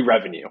company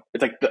pre-revenue.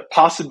 It's like the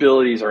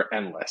possibilities are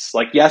endless.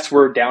 Like yes,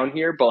 we're down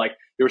here, but like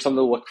there was something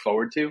to look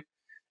forward to.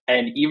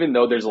 And even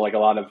though there's like a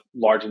lot of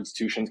large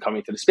institutions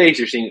coming to the space,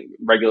 you're seeing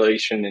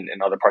regulation in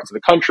other parts of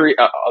the country,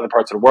 other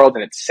parts of the world,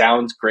 and it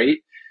sounds great.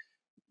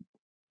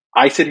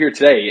 I sit here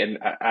today, and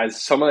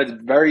as someone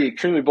that's very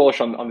extremely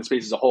bullish on the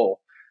space as a whole,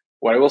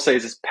 what I will say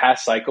is this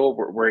past cycle,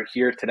 we're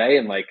here today,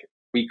 and like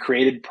we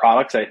created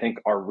products that I think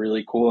are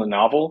really cool and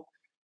novel,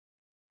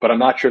 but I'm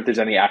not sure if there's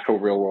any actual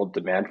real world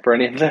demand for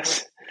any of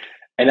this,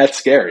 and that's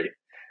scary.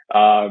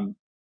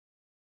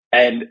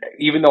 And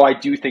even though I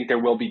do think there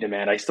will be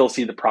demand, I still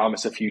see the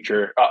promise of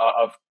future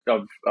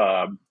of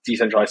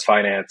decentralized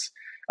finance,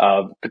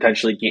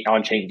 potentially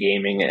on-chain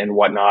gaming and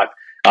whatnot,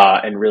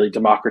 and really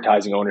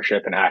democratizing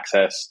ownership and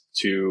access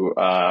to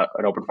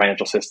an open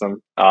financial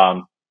system.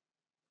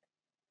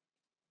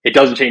 It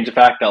doesn't change the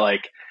fact that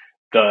like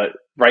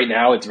right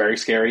now it's very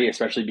scary,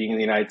 especially being in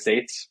the United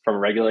States from a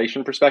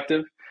regulation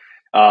perspective.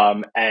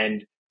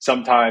 And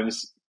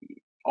sometimes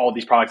all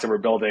these products that we're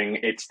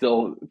building,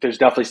 there's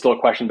definitely still a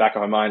question back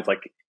in my mind.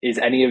 Like, is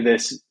any of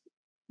this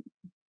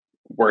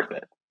worth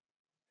it?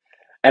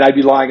 And I'd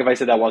be lying if I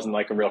said that wasn't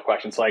like a real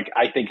question. So like,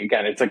 I think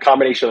again, it's a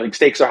combination of like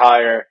stakes are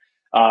higher.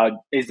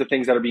 Is the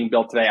things that are being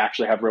built today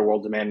actually have real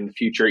world demand in the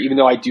future? Even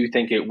though I do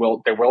think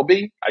there will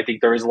be, I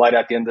think there is light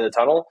at the end of the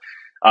tunnel.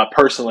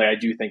 Personally, I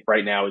do think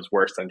right now is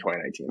worse than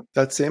 2019.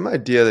 That same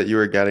idea that you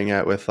were getting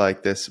at with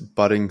like this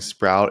budding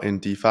sprout in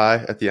DeFi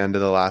at the end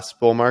of the last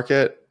bull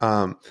market.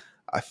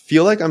 I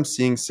feel like I'm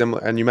seeing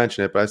similar, and you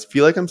mentioned it, but I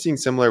feel like I'm seeing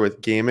similar with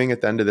gaming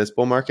at the end of this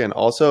bull market and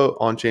also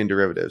on-chain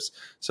derivatives.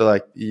 So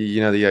like,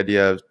 the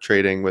idea of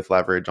trading with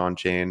leverage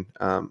on-chain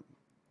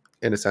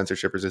in a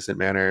censorship-resistant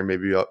manner,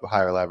 maybe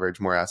higher leverage,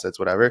 more assets,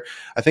 whatever.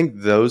 I think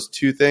those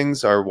two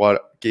things are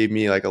what gave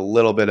me like a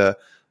little bit of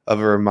a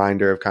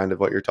reminder of kind of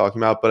what you're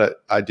talking about.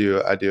 But I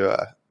do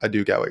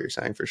get what you're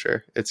saying for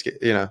sure. It's,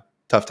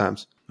 tough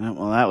times.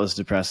 Well, that was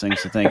depressing.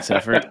 So thanks,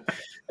 Effort.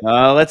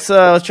 Let's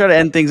try to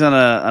end things on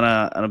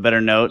a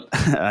better note.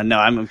 No,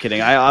 I'm kidding.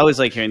 I always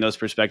like hearing those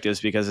perspectives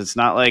because it's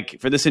not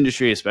like for this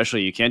industry,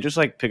 especially, you can't just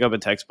like pick up a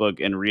textbook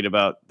and read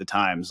about the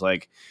times.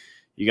 Like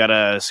you got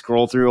to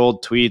scroll through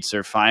old tweets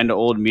or find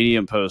old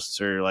Medium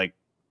posts or like,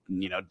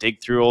 dig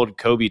through old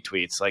Kobe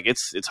tweets. Like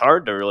it's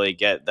hard to really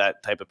get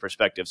that type of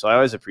perspective. So I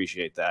always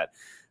appreciate that.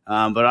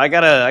 But I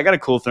got a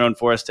cool throne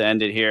for us to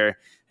end it here.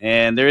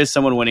 And there is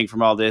someone winning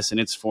from all this, and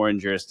it's foreign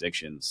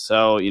jurisdictions.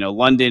 So,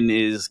 London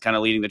is kind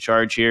of leading the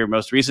charge here,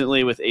 most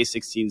recently with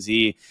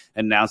A16Z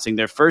announcing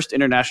their first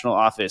international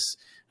office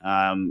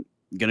going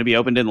to be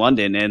opened in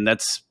London. And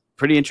that's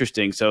pretty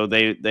interesting. So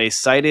they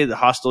cited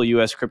hostile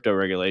U.S. crypto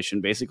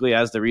regulation basically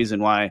as the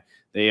reason why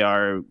they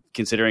are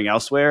considering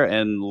elsewhere.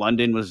 And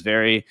London was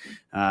very,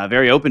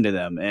 very open to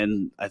them.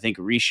 And I think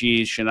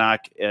Rishi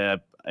Sunak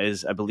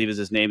I believe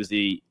his name is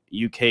the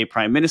UK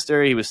Prime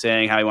Minister. He was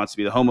saying how he wants to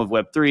be the home of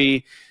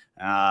Web3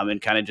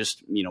 and kind of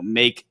just,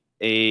 make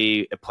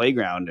a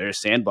playground or a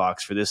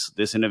sandbox for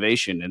this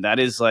innovation. And that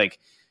is like,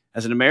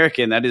 as an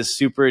American, that is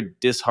super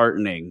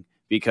disheartening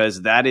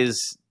because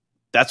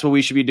that's what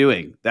we should be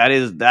doing. That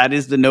is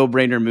the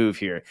no-brainer move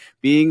here.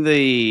 Being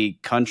the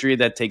country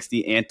that takes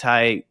the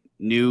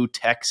anti-new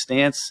tech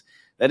stance,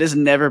 that has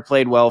never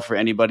played well for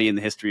anybody in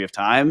the history of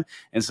time.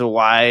 And so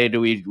why do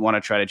we want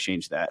to try to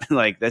change that?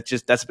 Like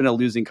that's been a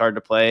losing card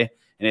to play.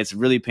 And it's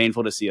really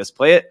painful to see us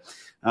play it.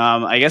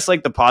 I guess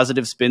like the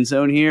positive spin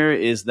zone here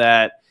is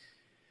that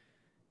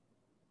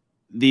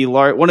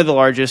one of the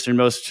largest and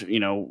most,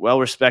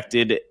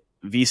 well-respected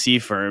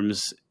VC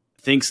firms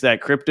thinks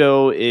that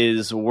crypto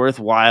is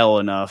worthwhile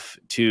enough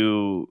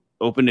to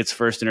open its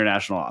first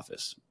international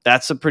office.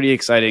 That's a pretty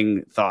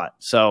exciting thought.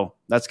 So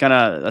that's what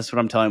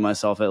I'm telling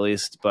myself, at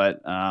least. But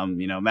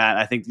Matt,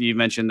 I think you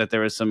mentioned that there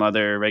was some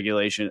other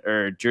regulation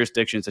or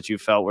jurisdictions that you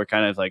felt were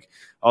kind of like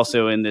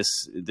also in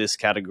this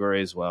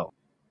category as well.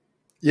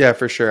 Yeah,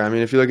 for sure. I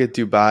mean, if you look at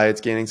Dubai, it's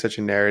gaining such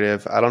a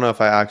narrative. I don't know if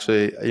I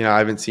actually, I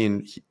haven't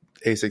seen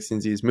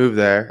A16Zs move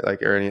there,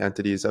 like, or any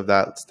entities of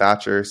that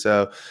stature.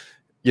 So,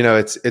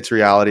 it's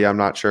reality I'm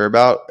not sure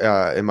about.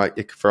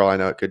 For all I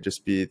know, it could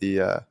just be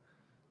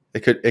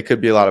it could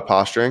be a lot of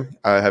posturing.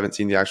 I haven't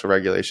seen the actual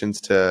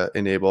regulations to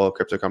enable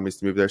crypto companies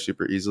to move there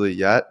super easily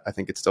yet. I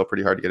think it's still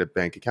pretty hard to get a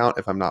bank account,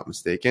 if I'm not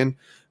mistaken.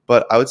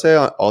 But I would say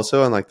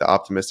also on like the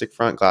optimistic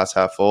front, glass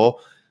half full,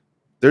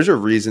 there's a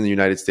reason the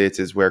United States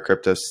is where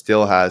crypto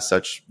still has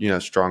such,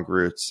 strong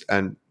roots,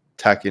 and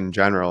tech in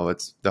general.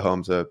 It's the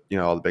homes of,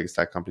 all the biggest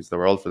tech companies in the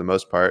world for the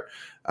most part.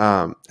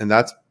 And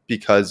that's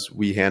because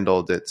we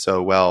handled it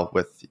so well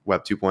with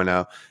Web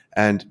 2.0.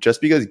 And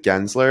just because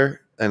Gensler,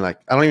 and like,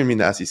 I don't even mean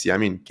the SEC, I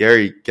mean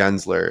Gary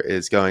Gensler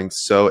is going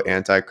so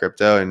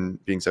anti-crypto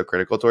and being so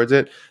critical towards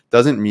it,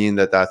 doesn't mean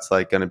that that's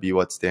like going to be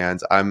what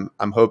stands. I'm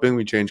hoping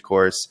we change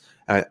course.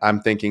 And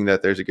I'm thinking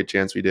that there's a good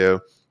chance we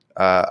do.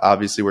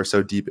 Obviously, we're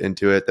so deep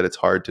into it that it's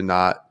hard to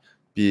not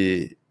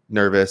be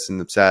nervous and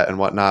upset and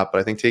whatnot.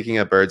 But I think taking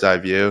a bird's eye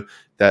view,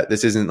 that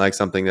this isn't like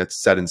something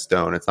that's set in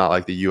stone. It's not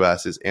like the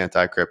US is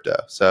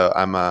anti-crypto. So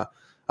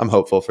I'm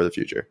hopeful for the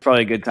future.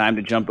 Probably a good time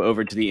to jump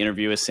over to the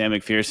interview with Sam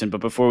MacPherson. But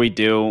before we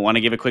do, I want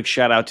to give a quick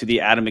shout out to the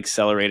Atom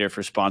Accelerator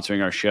for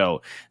sponsoring our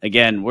show.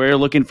 Again, we're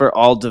looking for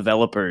all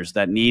developers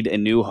that need a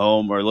new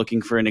home or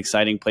looking for an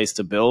exciting place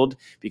to build,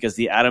 because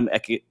the Atom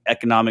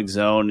Economic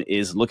Zone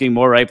is looking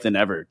more ripe than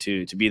ever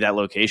to be that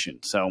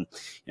location. So,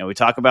 we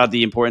talk about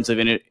the importance of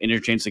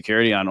interchain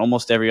security on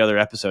almost every other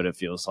episode, it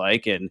feels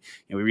like. And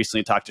we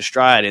recently talked to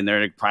Stride, and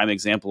they're a prime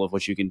example of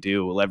what you can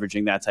do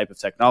leveraging that type of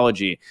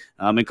technology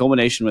in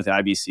culmination with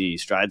IBC.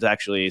 Stride's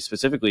actually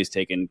specifically has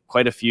taken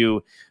quite a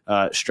few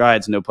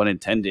strides, no pun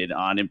intended,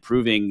 on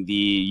improving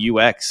the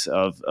UX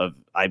of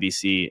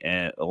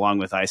IBC along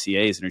with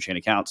ICA's interchain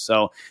accounts.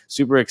 So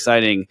super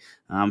exciting.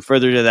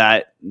 Further to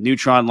that,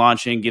 Neutron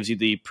launching gives you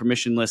the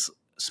permissionless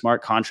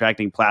smart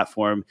contracting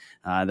platform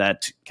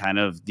that kind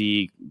of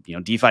the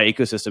DeFi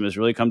ecosystem has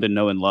really come to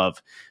know and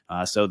love.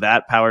 So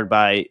that, powered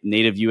by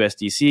native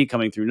USDC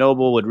coming through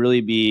Noble, would really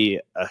be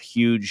a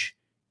huge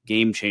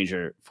game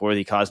changer for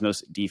the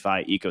Cosmos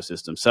DeFi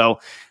ecosystem. So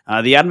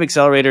the Atom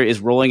Accelerator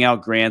is rolling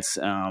out grants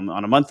on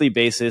a monthly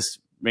basis,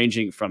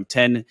 ranging from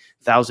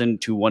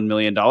 $10,000 to $1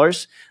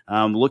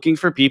 million, looking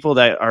for people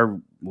that are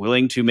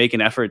willing to make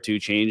an effort to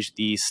change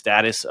the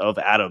status of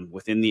Atom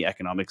within the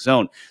economic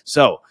zone.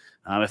 So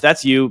if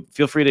that's you,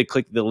 feel free to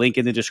click the link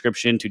in the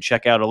description to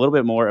check out a little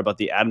bit more about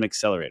the Atom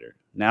Accelerator.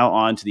 Now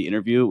on to the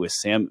interview with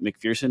Sam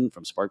MacPherson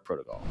from Spark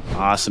Protocol.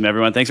 Awesome,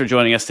 everyone. Thanks for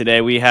joining us today.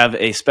 We have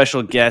a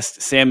special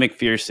guest, Sam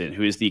MacPherson,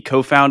 who is the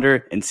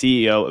co-founder and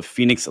CEO of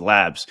Phoenix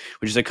Labs,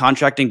 which is a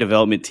contracting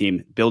development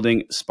team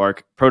building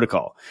Spark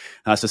Protocol.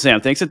 So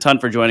Sam, thanks a ton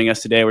for joining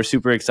us today. We're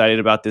super excited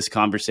about this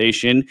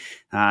conversation.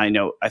 I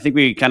think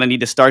we kind of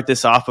need to start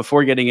this off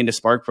before getting into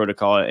Spark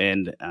Protocol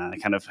and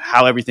kind of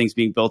how everything's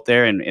being built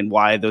there and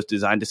why those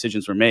design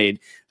decisions were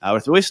made.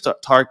 With really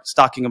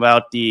talking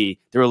about the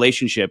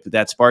relationship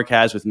that Spark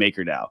has with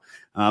MakerDAO.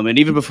 And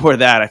even before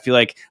that, I feel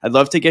like I'd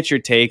love to get your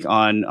take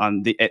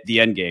on the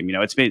end game.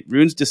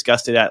 Rune's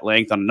discussed it at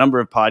length on a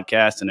number of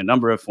podcasts and a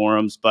number of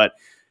forums, but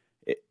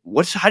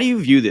how do you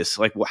view this?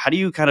 Like, how do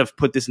you kind of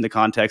put this in the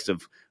context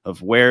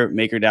of where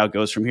MakerDAO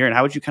goes from here, and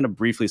how would you kind of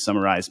briefly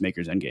summarize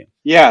Maker's endgame?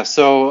 Yeah,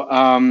 so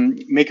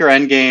Maker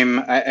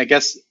endgame, I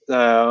guess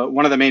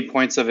one of the main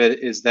points of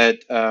it is that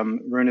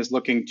Rune is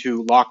looking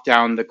to lock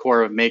down the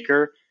core of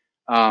Maker,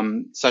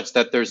 such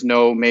that there's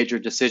no major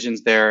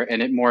decisions there,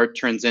 and it more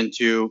turns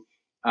into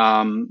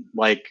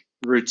like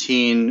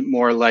routine,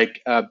 more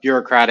like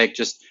bureaucratic,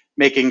 just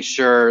making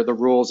sure the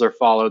rules are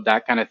followed,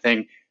 that kind of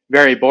thing.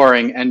 Very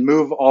boring, and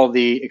move all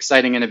the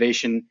exciting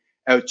innovation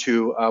out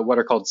to what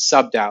are called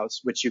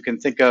sub-DAOs, which you can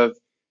think of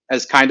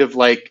as kind of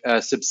like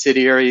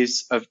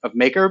subsidiaries of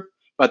Maker,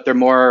 but they're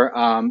more,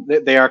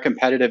 they are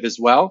competitive as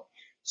well.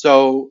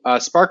 So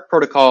Spark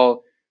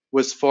Protocol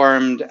was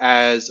formed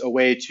as a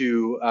way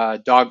to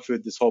dog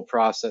food this whole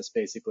process,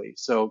 basically.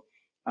 So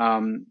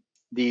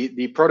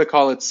the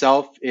protocol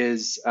itself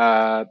is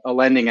a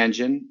lending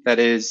engine that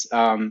is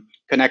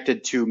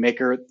connected to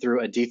Maker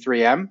through a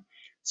D3M.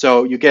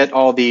 So you get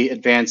all the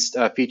advanced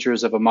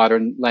features of a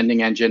modern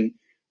lending engine.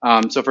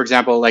 So for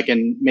example, like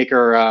in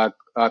Maker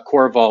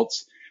core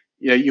vaults,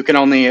 you can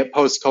only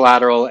post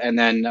collateral and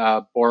then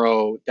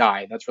borrow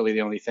DAI. That's really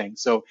the only thing.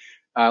 So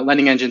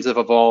lending engines have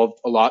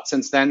evolved a lot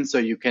since then. So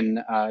you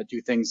can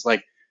do things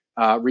like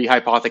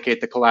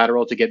rehypothecate the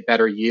collateral to get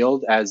better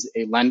yield as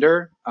a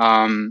lender.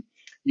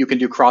 You can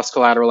do cross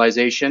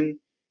collateralization.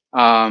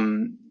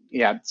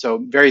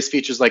 So various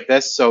features like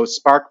this. So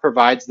Spark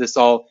provides this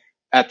all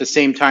at the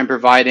same time,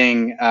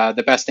 providing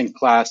the best in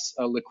class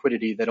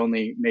liquidity that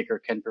only Maker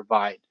can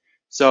provide.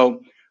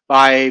 So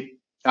by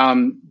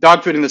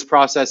dogfooding this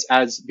process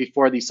as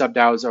before these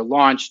sub-DAOs are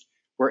launched,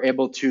 we're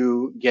able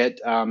to get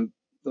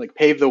like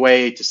pave the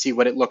way to see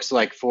what it looks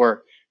like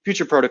for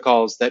future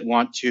protocols that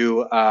want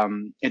to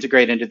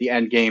integrate into the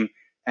end game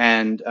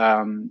and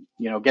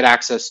get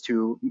access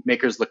to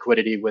Maker's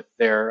liquidity with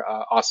their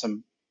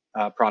awesome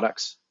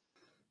products.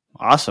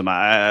 Awesome.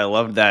 I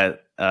love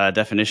that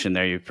definition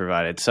there you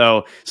provided.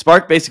 So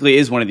Spark basically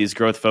is one of these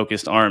growth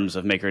focused arms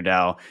of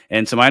MakerDAO.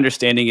 And so my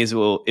understanding is it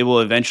will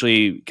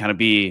eventually kind of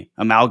be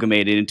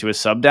amalgamated into a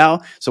sub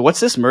DAO. So what's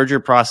this merger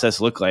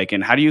process look like?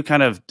 And how do you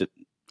kind of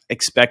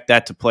expect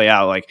that to play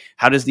out? Like,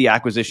 how does the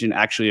acquisition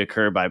actually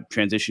occur by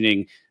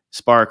transitioning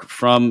Spark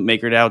from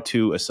MakerDAO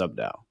to a sub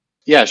DAO?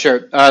 Yeah,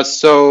 sure.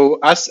 So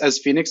us as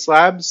Phoenix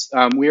Labs,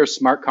 we are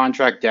smart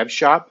contract dev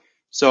shop.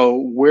 So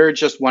we're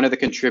just one of the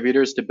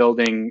contributors to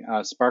building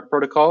Spark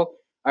Protocol.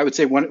 I would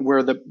say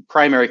we're the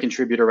primary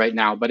contributor right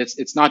now, but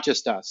it's not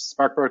just us.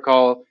 Spark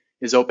Protocol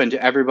is open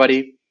to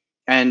everybody.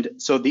 And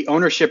so the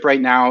ownership right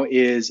now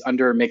is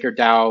under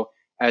MakerDAO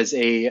as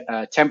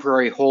a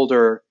temporary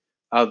holder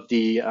of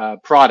the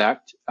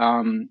product.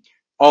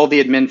 All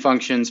the admin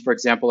functions, for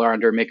example, are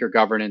under Maker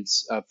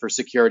governance for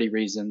security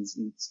reasons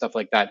and stuff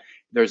like that.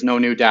 There's no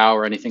new DAO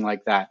or anything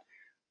like that.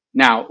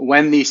 Now,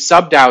 when the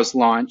sub-DAOs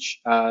launch,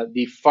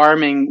 the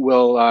farming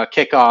will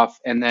kick off,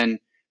 and then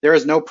there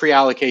is no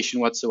pre-allocation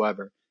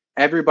whatsoever.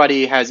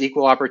 Everybody has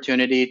equal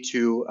opportunity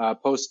to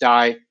post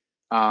DAI,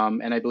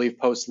 and I believe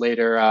post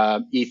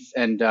later ETH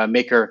and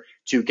Maker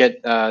to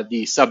get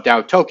the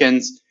sub-DAO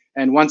tokens.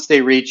 And once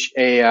they reach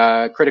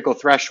a critical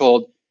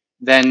threshold,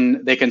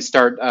 then they can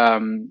start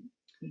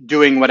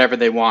doing whatever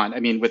they want, I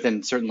mean,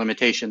 within certain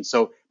limitations.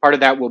 So part of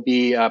that will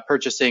be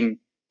purchasing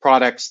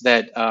products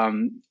that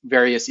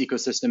various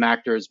ecosystem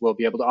actors will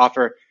be able to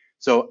offer.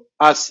 So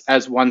us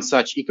as one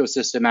such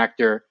ecosystem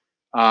actor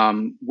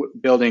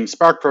building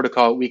Spark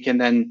Protocol, we can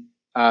then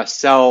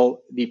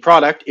sell the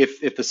product.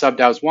 If the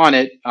sub-DAOs want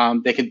it,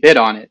 they can bid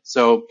on it.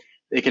 So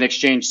they can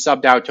exchange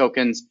sub-DAO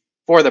tokens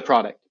for the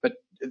product. But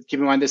keep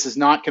in mind, this is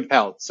not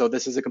compelled. So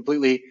this is a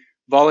completely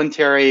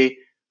voluntary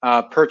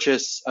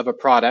purchase of a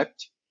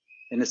product,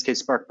 in this case,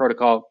 Spark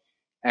Protocol.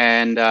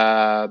 And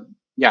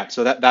yeah,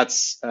 so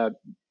that's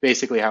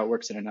basically how it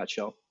works in a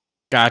nutshell.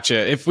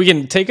 Gotcha. If we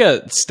can take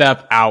a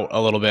step out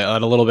a little bit,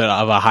 at a little bit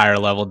of a higher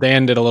level,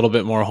 Dan did a little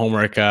bit more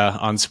homework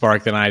on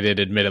Spark than I did,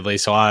 admittedly,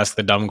 so I'll ask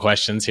the dumb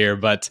questions here.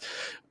 But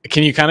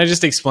can you kind of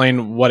just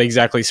explain what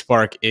exactly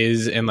Spark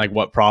is and like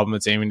what problem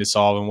it's aiming to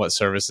solve and what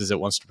services it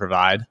wants to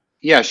provide?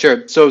 Yeah,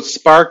 sure. So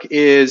Spark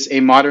is a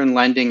modern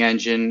lending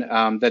engine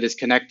that is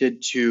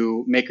connected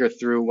to Maker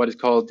through what is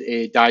called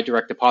a DAI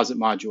direct deposit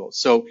module.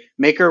 So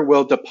Maker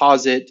will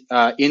deposit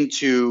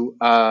into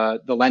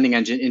the lending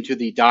engine, into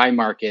the DAI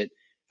market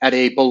at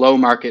a below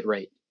market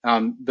rate.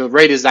 The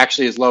rate is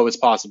actually as low as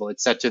possible.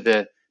 It's set to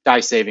the DAI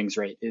savings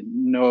rate.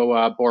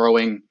 No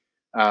borrowing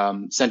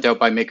sent out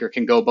by Maker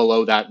can go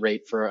below that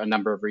rate for a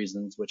number of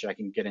reasons, which I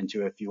can get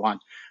into if you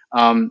want.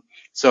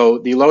 So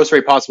the lowest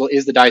rate possible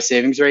is the DAI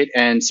savings rate,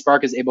 and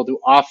Spark is able to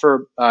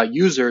offer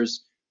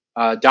users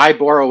DAI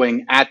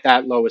borrowing at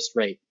that lowest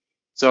rate.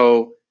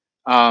 So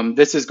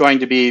this is going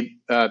to be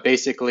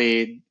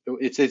basically,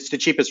 it's the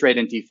cheapest rate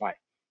in DeFi.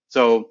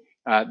 So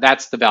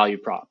that's the value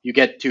prop. You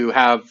get to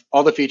have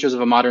all the features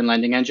of a modern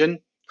lending engine,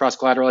 cross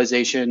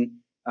collateralization.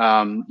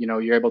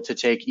 You're able to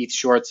take ETH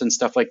shorts and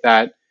stuff like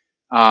that,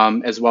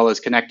 as well as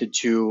connected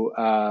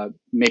to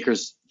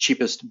Maker's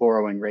cheapest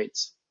borrowing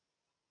rates.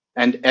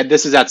 And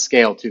this is at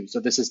scale too. So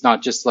this is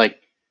not just like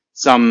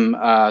some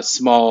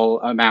small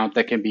amount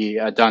that can be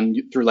done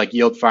through like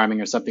yield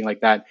farming or something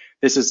like that.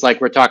 This is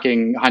like, we're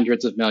talking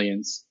hundreds of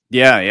millions.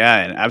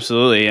 Yeah,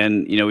 absolutely.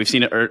 And, we've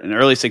seen an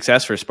early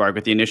success for Spark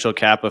with the initial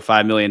cap of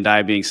 5 million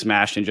DAI being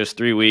smashed in just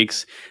 3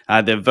 weeks.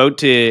 The vote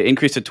to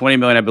increase to 20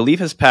 million, I believe,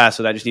 has passed.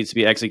 So that just needs to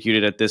be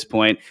executed at this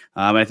point.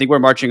 And I think we're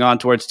marching on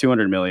towards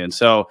 200 million.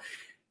 So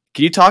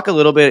can you talk a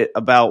little bit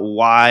about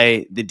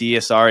why the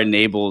DSR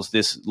enables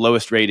this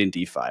lowest rate in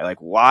DeFi? Like,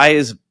 why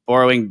is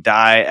borrowing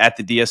DAI at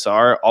the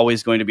DSR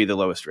always going to be the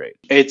lowest rate?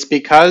 It's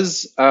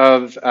because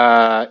of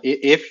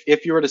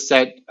if you were to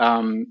set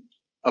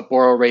a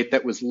borrow rate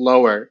that was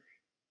lower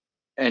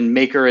and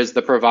Maker is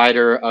the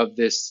provider of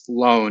this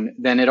loan,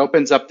 then it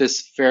opens up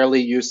this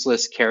fairly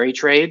useless carry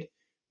trade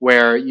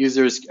where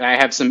users, I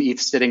have some ETH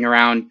sitting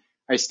around,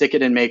 I stick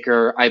it in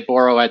Maker, I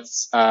borrow at,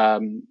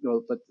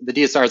 the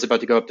DSR is about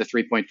to go up to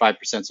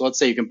 3.5%. So let's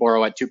say you can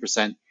borrow at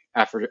 2%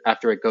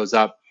 after it goes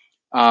up.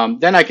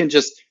 Then I can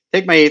just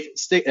take my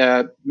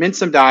ETH, mint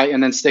some DAI,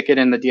 and then stick it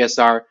in the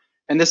DSR.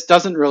 And this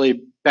doesn't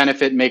really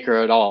benefit Maker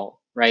at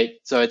all, right?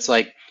 So it's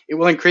like, it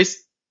will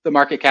increase the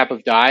market cap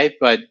of DAI,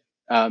 but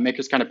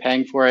Maker's kind of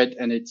paying for it.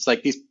 And it's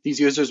like these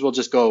users will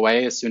just go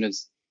away as soon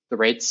as the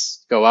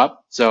rates go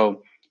up.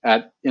 So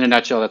in a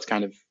nutshell, that's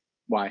kind of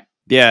why.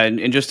 Yeah,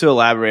 and just to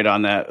elaborate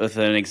on that with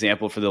an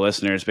example for the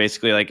listeners,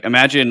 basically, like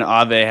imagine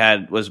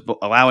Aave was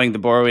allowing the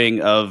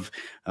borrowing of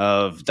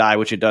DAI,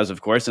 which it does,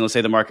 of course, and let's say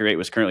the market rate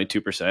was currently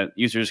 2%.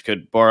 Users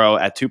could borrow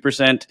at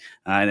 2%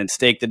 and then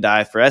stake the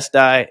DAI for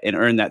SDAI and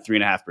earn that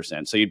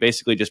 3.5%. So you'd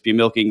basically just be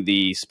milking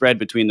the spread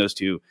between those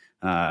two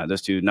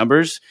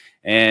numbers.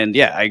 And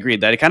yeah, I agree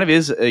that it kind of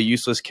is a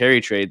useless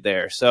carry trade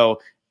there. So,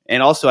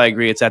 and also I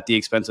agree it's at the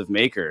expense of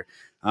Maker.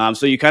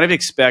 So you kind of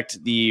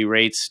expect the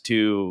rates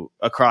to,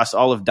 across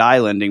all of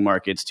DAI lending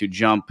markets, to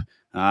jump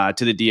to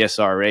the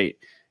DSR rate.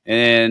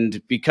 And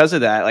because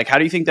of that, like, how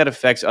do you think that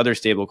affects other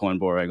stablecoin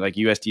borrowing, like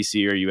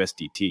USDC or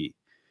USDT?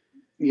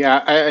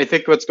 Yeah, I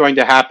think what's going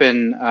to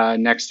happen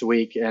next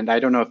week, and I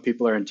don't know if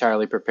people are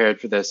entirely prepared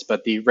for this,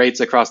 but the rates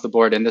across the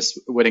board, and this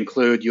would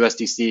include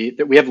USDC,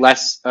 that we have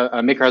less,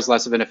 Maker has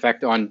less of an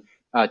effect on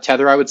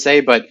Tether, I would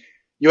say, but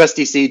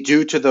USDC,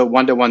 due to the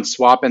one-to-one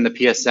swap and the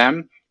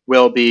PSM,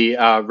 will be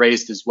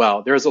raised as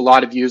well. There's a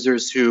lot of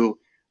users who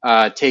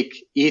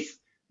take ETH,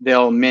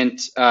 they'll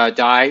mint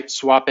DAI,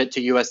 swap it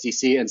to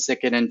USDC, and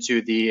stick it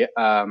into the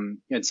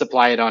and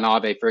supply it on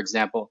Aave, for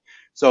example.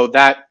 So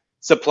that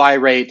supply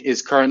rate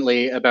is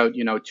currently about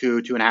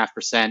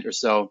 2.5% or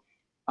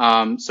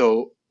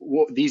so.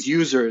 These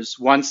users,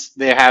 once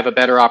they have a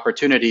better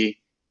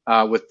opportunity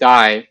with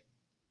DAI,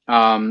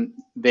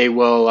 they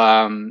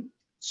will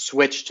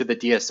switch to the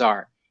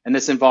DSR, and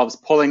this involves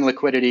pulling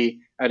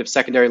liquidity out of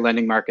secondary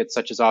lending markets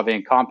such as Aave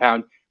and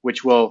Compound,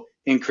 which will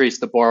increase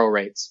the borrow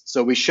rates.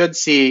 So we should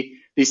see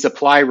the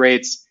supply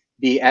rates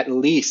be at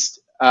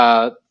least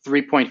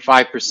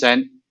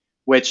 3.5%,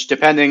 which,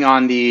 depending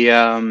on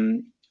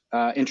the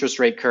interest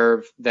rate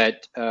curve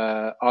that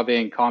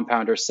Aave and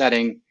Compound are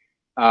setting,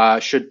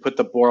 should put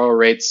the borrow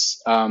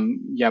rates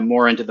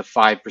more into the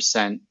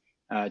 5%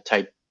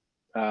 type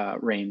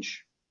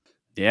range.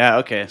 Yeah,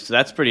 okay. So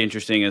that's pretty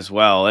interesting as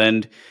well.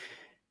 And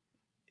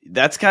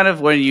that's kind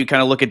of when you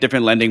kind of look at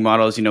different lending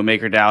models.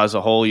 MakerDAO as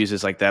a whole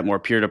uses like that more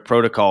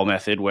peer-to-protocol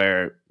method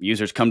where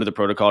users come to the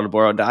protocol to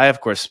borrow DAI. Of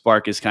course,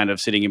 Spark is kind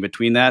of sitting in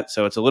between that,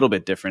 so it's a little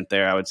bit different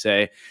there, I would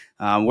say.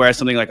 Whereas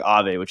something like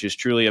Aave, which is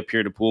truly a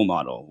peer-to-pool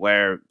model,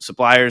 where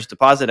suppliers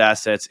deposit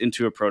assets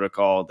into a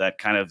protocol that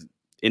kind of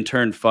in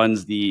turn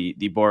funds the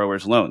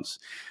borrower's loans.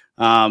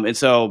 And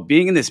so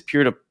being in this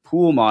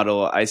peer-to-pool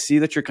model, I see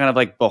that you're kind of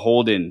like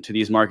beholden to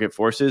these market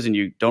forces and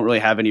you don't really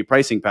have any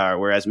pricing power.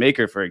 Whereas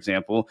Maker, for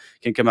example,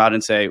 can come out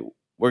and say,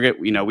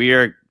 we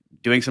are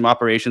doing some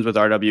operations with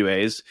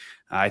RWAs.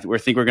 We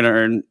think we're going to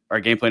earn, our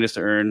game plan is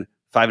to earn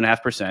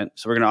 5.5%.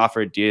 So we're going to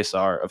offer a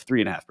DSR of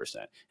 3.5%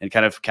 and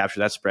kind of capture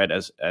that spread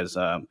as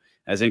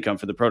income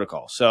for the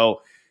protocol.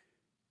 So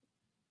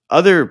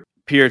other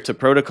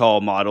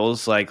peer-to-protocol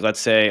models, like let's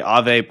say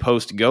Aave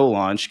post Go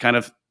launch, kind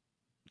of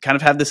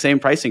have the same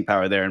pricing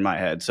power there in my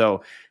head.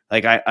 So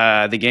like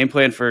the game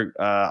plan for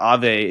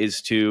Aave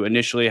is to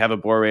initially have a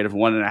borrow rate of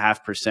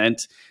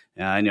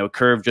 1.5%.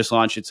 Curve just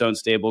launched its own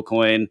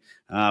stablecoin.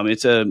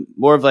 It's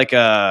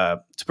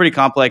it's a pretty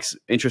complex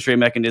interest rate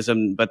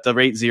mechanism, but the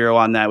rate zero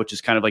on that, which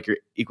is kind of like your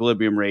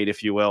equilibrium rate,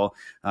 if you will,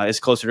 is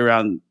closer to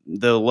around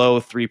the low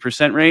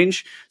 3%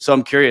 range. So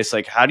I'm curious,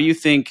 like, how do you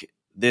think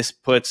this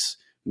puts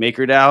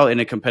MakerDAO in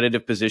a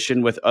competitive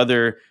position with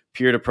other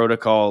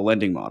peer-to-protocol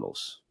lending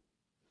models?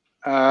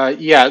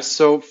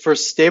 So for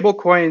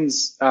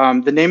stablecoins,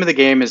 the name of the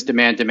game is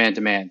demand, demand,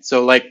 demand.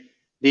 So like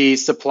the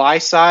supply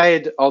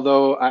side,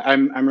 although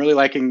I'm really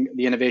liking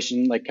the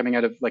innovation, like coming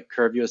out of like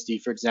Curve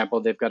USD, for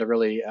example, they've got a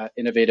really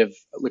innovative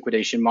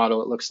liquidation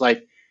model, it looks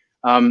like.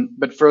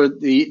 But for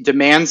the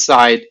demand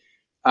side,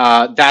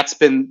 that's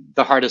been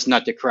the hardest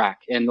nut to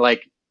crack. And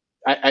like,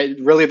 I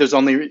really, there's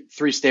only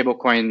 3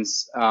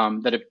 stablecoins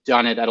that have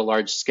done it at a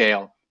large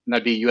scale, and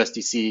that'd be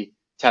USDC,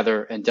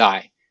 Tether, and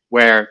DAI,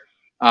 where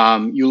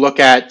you look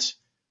at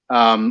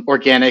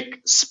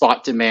organic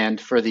spot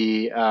demand for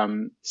the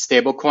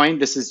stablecoin.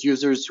 This is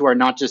users who are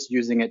not just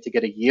using it to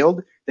get a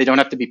yield. They don't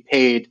have to be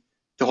paid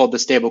to hold the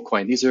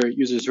stablecoin. These are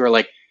users who are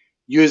like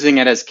using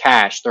it as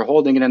cash. They're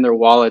holding it in their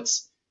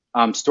wallets,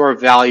 store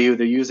of value.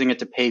 They're using it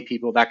to pay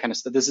people, that kind of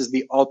stuff. This is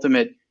the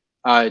ultimate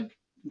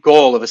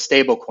goal of a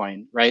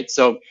stablecoin, right?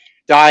 So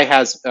DAI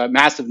has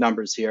massive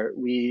numbers here.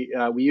 We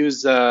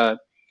use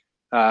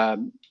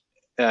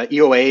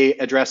EOA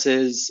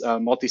addresses,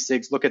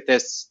 multi-sigs. Look at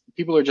this.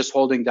 People are just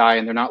holding DAI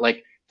and they're not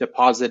like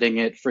depositing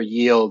it for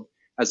yield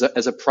as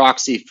a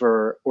proxy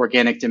for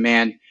organic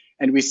demand.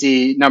 And we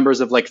see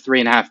numbers of like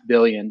 3.5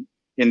 billion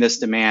in this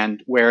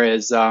demand,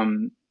 whereas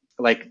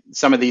like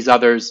some of these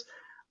others,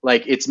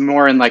 like it's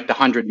more in like the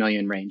 100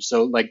 million range.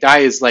 So like DAI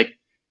is like,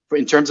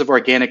 in terms of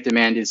organic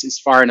demand,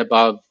 is far and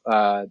above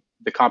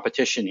the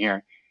competition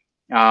here.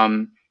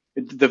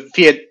 The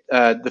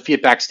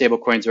fiat-backed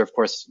stablecoins are of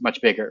course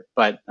much bigger,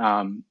 but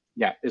in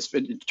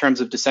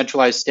terms of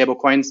decentralized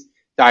stablecoins,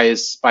 DAI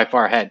is by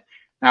far ahead.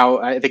 Now,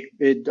 I think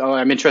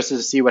I'm interested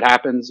to see what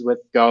happens with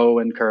Go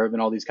and Curve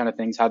and all these kind of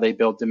things, how they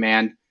build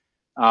demand.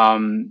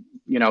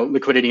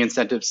 Liquidity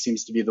incentives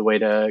seems to be the way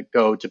to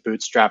go to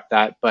bootstrap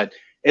that, but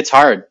it's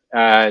hard.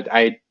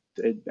 I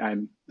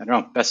don't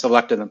know. Best of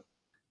luck to them.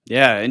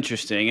 Yeah,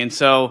 interesting. And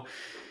so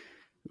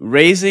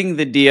raising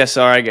the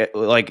DSR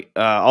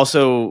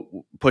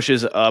also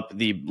pushes up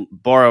the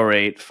borrow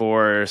rate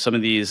for some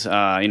of these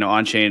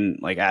on-chain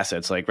like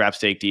assets like wrap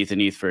staked ETH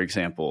and ETH, for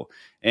example.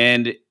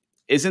 And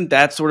isn't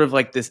that sort of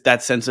like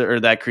that sense of, or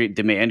that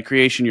demand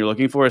creation you're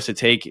looking for, is to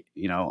take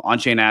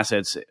on-chain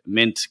assets,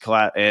 mint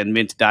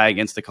DAI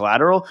against the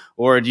collateral,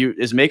 or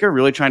is Maker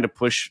really trying to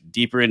push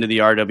deeper into the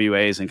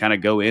RWAs and kind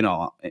of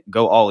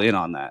go all in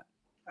on that?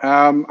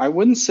 I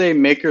wouldn't say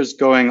Maker's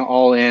going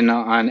all in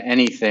on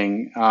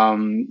anything.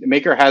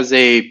 Maker has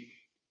a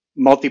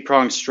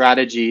multi-pronged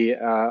strategy.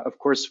 Of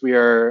course,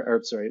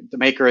 the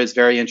Maker is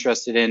very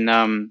interested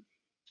in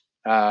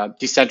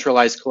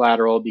decentralized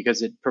collateral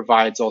because it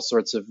provides all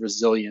sorts of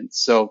resilience.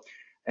 So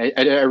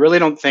I really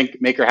don't think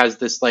Maker has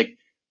this like,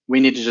 we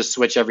need to just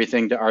switch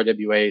everything to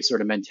RWA sort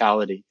of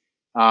mentality.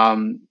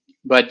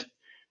 But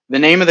the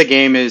name of the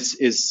game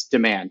is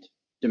demand.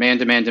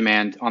 Demand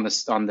on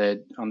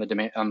the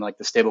demand on like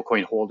the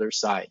stablecoin holder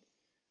side.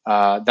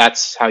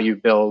 That's how you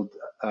build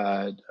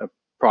a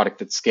product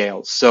that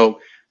scales. So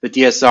the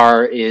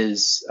DSR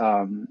is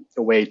a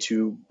way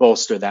to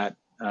bolster that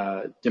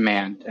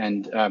demand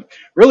and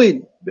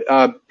really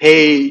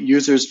pay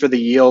users for the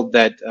yield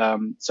that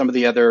some of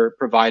the other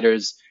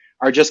providers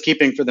are just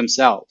keeping for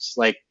themselves.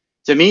 Like,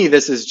 to me,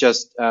 this is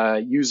just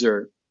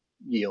user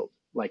yield.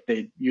 Like,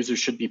 the users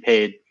should be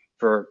paid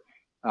for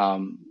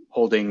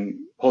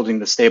holding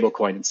the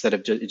stablecoin instead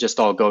of just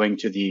all going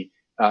to the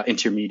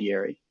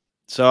intermediary.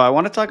 So I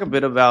want to talk a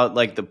bit about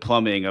like the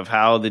plumbing of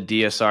how the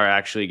DSR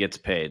actually gets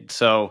paid.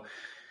 So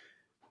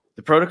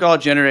the protocol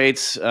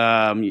generates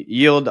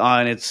yield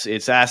on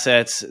its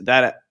assets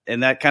that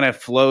kind of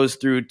flows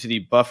through to the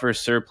buffer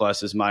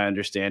surplus, is my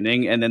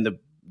understanding. And then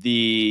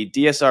the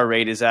DSR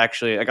rate is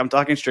actually, like, I'm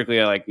talking strictly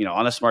like,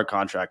 on a smart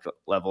contract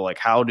level, like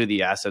how do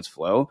the assets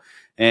flow?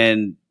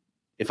 And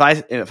if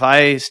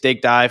I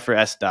stake DAI for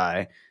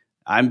SDAI,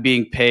 I'm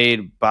being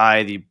paid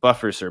by the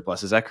buffer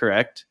surplus. Is that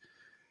correct?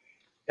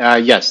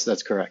 Yes,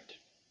 that's correct.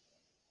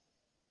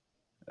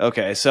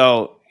 Okay,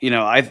 so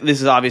this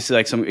is obviously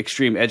like some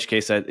extreme edge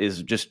case that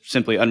is just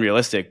simply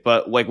unrealistic.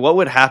 But like, what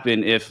would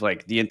happen if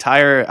like the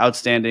entire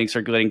outstanding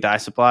circulating DAI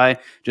supply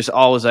just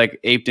all was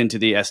like aped into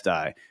the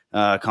SDAI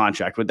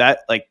contract? Would that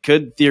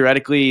could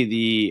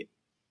theoretically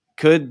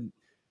could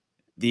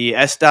the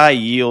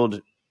SDAI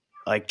yield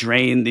like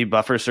drain the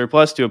buffer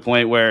surplus to a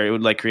point where it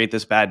would like create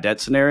this bad debt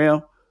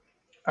scenario?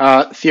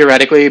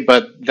 Theoretically,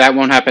 but that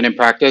won't happen in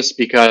practice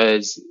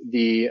because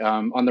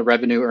on the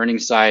revenue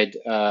earnings side,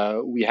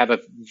 we have a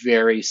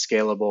very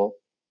scalable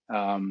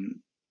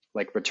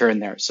return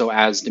there. So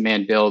as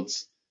demand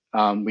builds,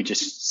 we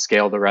just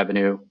scale the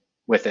revenue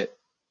with it.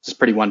 It's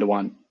pretty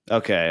one-to-one.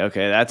 Okay,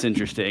 that's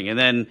interesting. And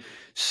then,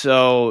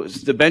 so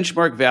the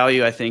benchmark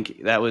value, I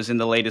think that was in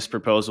the latest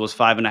proposal, was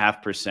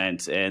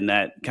 5.5%, and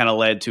that kind of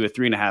led to a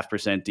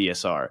 3.5%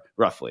 DSR,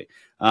 roughly.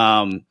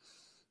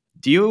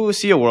 Do you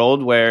see a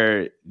world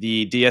where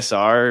the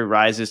DSR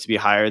rises to be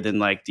higher than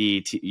like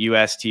the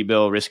US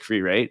T-bill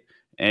risk-free rate?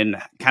 And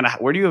kind of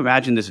where do you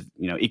imagine this,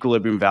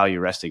 equilibrium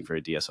value resting for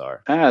a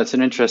DSR? It's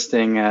an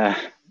interesting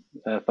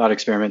thought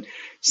experiment.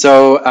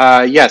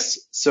 So yes,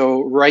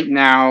 so right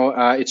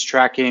now it's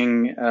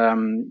tracking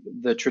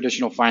the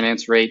traditional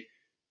finance rate,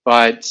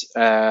 but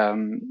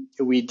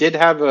we did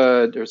have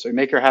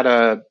Maker had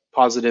a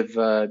positive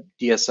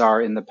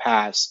DSR in the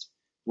past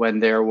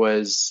when there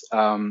was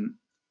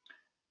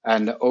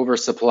an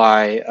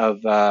oversupply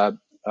of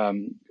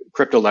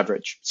crypto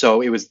leverage.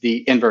 So it was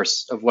the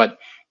inverse of what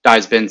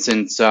DAI's been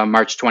since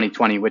March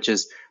 2020, which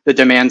is the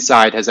demand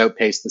side has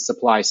outpaced the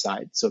supply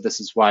side. So this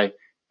is why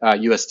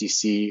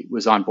USDC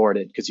was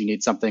onboarded, because you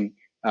need something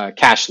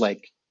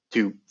cash-like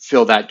to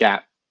fill that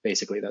gap,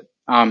 basically.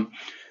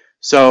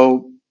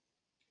 So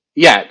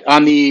yeah,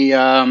 on the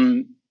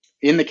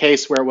in the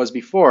case where it was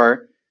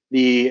before,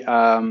 the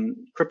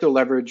crypto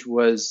leverage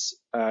was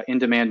in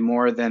demand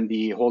more than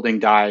the holding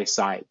DAI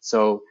side.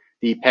 So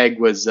the peg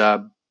was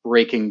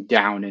breaking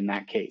down in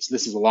that case.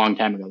 This is a long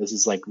time ago. This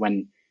is like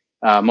when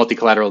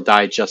multi-collateral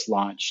DAI just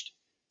launched.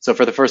 So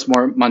for the first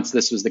months,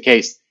 this was the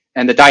case.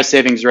 And the DAI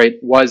savings rate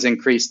was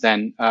increased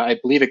then. I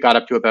believe it got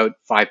up to about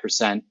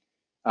 5%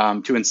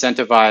 to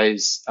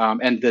incentivize,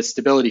 and the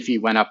stability fee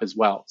went up as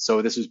well.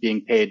 So this was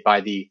being paid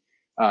by the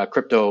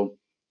crypto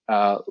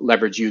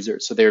leverage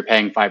users. So they were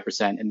paying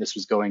 5%, and this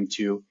was going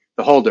to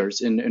the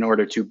holders in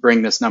order to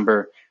bring this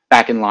number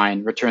back in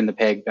line, return the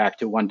peg back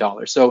to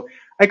 $1. So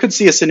I could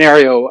see a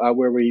scenario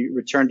where we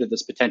return to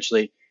this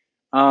potentially.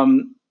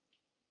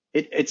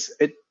 It's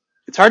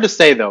hard to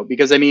say though,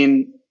 because I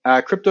mean,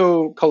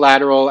 crypto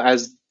collateral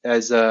as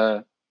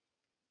the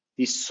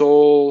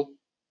sole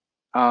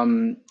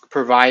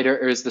provider,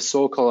 or as the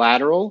sole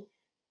collateral,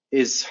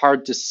 is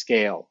hard to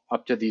scale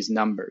up to these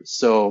numbers.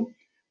 So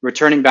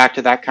returning back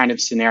to that kind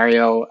of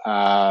scenario,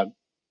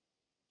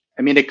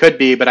 I mean, it could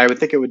be, but I would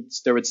think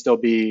there would still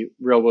be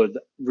real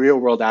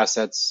world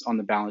assets on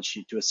the balance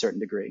sheet to a certain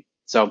degree.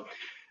 So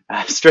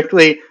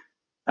strictly,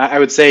 I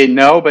would say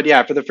no, but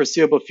yeah, for the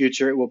foreseeable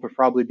future, it will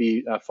probably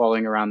be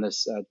falling around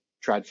this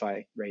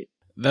TradFi rate.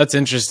 That's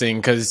interesting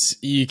because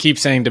you keep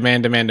saying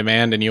demand, demand,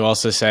 demand, and you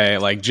also say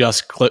like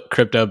just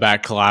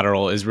crypto-backed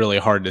collateral is really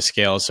hard to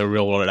scale. So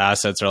real-world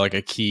assets are like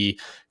a key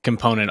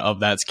component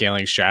of that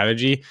scaling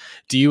strategy.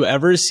 Do you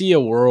ever see a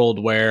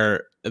world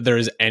where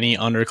there's any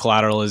under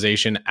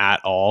collateralization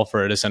at all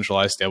for a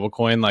decentralized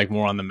stablecoin, like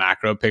more on the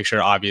macro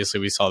picture? Obviously,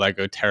 we saw that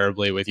go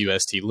terribly with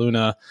UST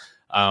Luna.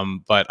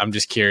 But I'm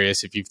just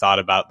curious if you've thought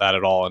about that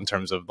at all in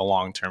terms of the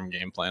long-term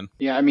game plan.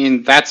 Yeah, I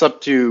mean, that's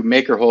up to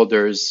maker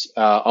holders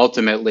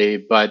ultimately,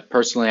 but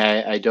personally,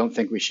 I don't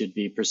think we should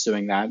be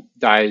pursuing that.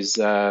 DAI's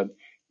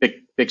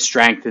big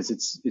strength is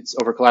its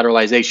over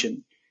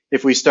collateralization.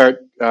 If we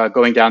start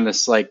going down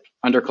this like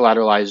under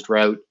collateralized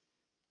route,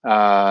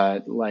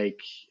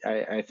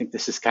 I think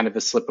this is kind of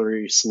a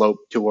slippery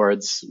slope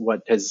towards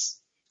what has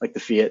like the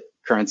fiat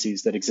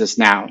currencies that exist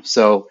now.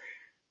 So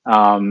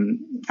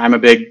I'm a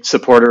big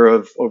supporter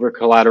of over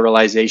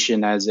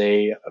collateralization as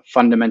a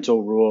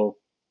fundamental rule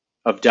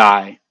of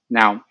DAI.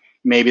 Now,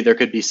 maybe there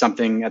could be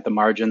something at the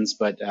margins,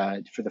 but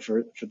for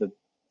the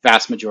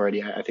vast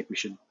majority, I think we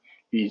should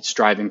be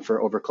striving for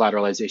over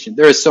collateralization.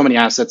 There is so many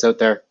assets out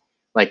there,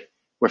 like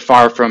we're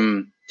far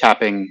from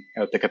tapping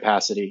out the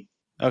capacity.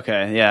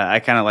 Okay, yeah, I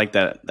kind of like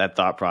that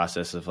thought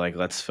process of like,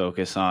 let's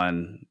focus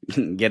on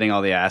getting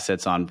all the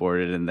assets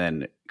onboarded and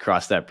then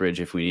cross that bridge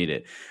if we need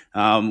it.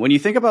 When you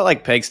think about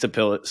like peg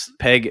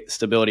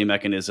stability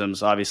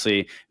mechanisms,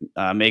 obviously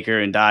Maker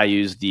and DAI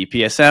use the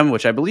PSM,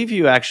 which I believe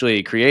you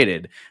actually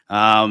created.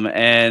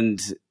 And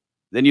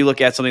then you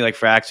look at something like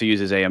Frax, who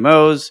uses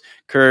AMOs.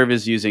 Curve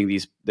is using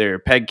their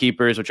peg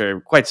keepers, which are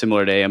quite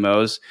similar to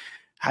AMOs.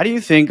 How do you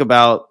think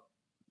about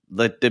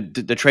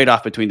the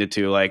trade-off between the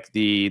two, like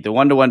the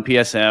one-to-one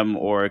PSM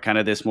or kind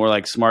of this more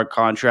like smart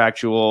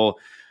contractual,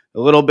 a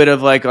little bit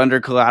of like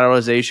under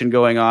collateralization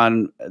going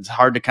on? It's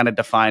hard to kind of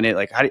define it.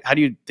 Like, how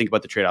do you think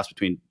about the trade-offs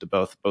between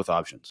both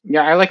options?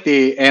 Yeah, I like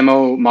the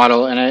AMO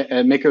model,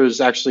 and Maker is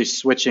actually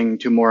switching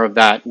to more of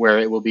that, where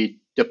it will be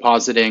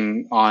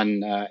depositing on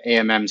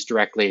AMMs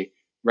directly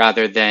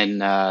rather than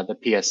the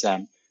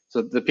PSM.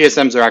 So the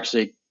PSMs are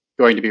actually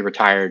going to be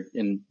retired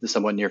in the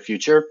somewhat near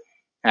future,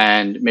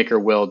 and Maker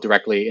will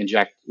directly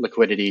inject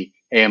liquidity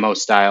AMO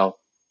style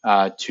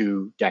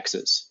to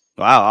DEXs.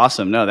 Wow,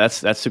 awesome. No,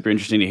 that's super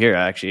interesting to hear.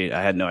 I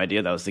had no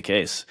idea that was the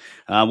case.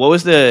 What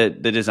was the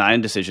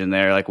design decision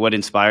there? Like, what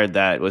inspired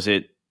that? Was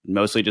it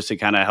mostly just to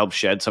kind of help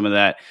shed some of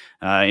that?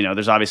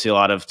 There's obviously a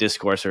lot of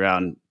discourse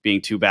around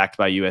being too backed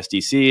by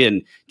USDC,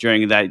 and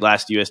during that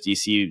last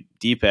USDC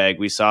DPEG,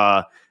 we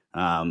saw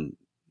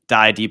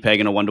DAI DPEG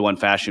in a one-to-one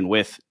fashion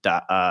with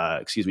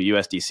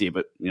USDC.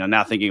 But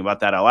now thinking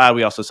about that out loud,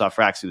 we also saw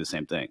Frax do the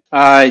same thing.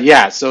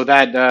 Yeah, so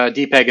that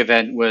DPEG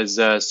event was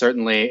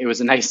certainly, it was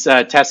a nice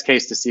test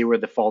case to see where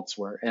the faults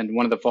were. And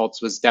one of the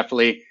faults was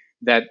definitely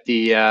that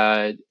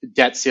the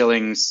debt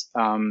ceilings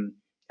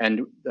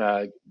and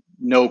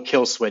no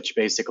kill switch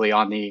basically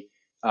on the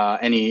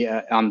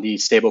on the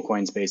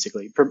stablecoins,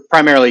 basically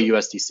primarily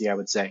USDC, I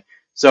would say.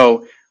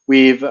 So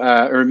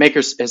Maker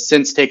has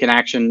since taken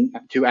action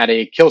to add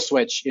a kill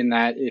switch, in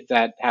that if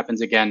that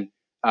happens again,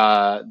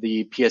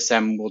 the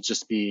PSM will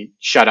just be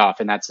shut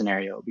off in that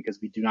scenario, because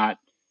we do not,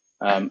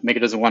 Maker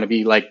doesn't want to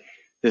be like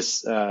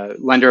this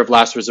lender of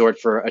last resort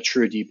for a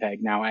true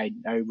DPEG. Now, I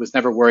was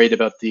never worried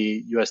about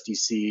the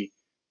USDC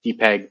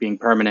DPEG being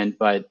permanent,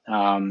 but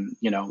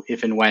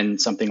if and when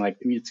something like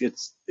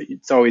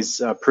it's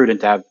always prudent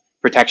to have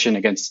protection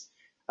against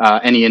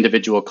any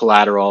individual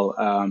collateral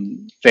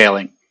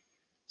failing.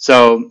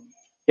 So,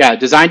 yeah,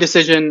 design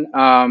decision.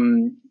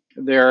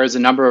 There is a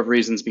number of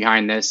reasons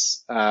behind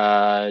this.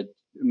 DAI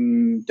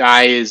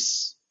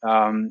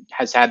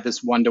has had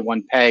this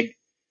one-to-one peg,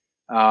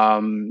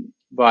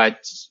 but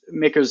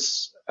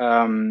Maker's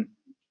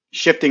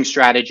shifting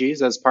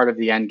strategies as part of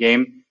the end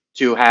game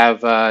to have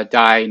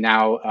DAI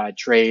now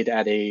trade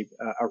at a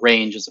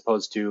range as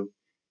opposed to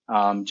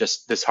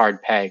just this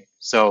hard peg.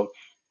 So,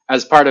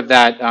 as part of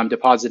that,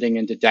 depositing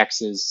into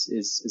DEX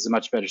is a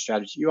much better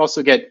strategy. You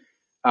also get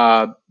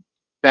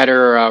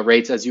better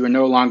rates, as you are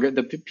no longer,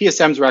 the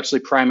PSMs were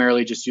actually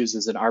primarily just used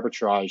as an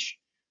arbitrage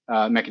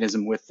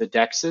mechanism with the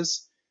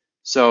DEXs.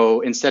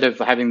 So instead of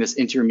having this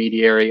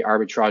intermediary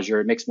arbitrager,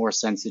 it makes more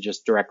sense to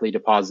just directly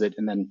deposit,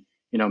 and then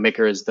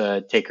Maker is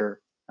the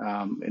taker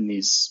in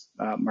these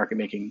market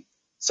making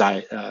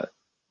side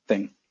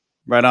thing.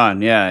 Right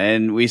on, yeah.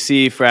 And we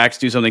see Frax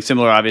do something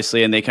similar,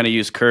 obviously, and they kind of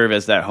use Curve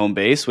as that home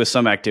base with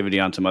some activity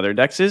on some other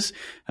DEXs.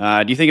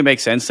 Do you think it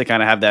makes sense to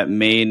kind of have that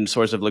main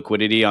source of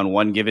liquidity on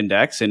one given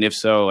DEX? And if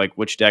so, like,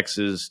 which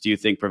DEXs do you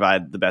think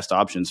provide the best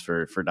options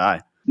for DAI?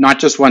 Not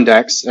just one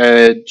DEX.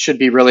 It should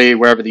be really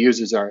wherever the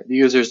users are. The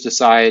users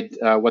decide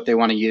what they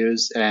want to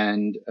use,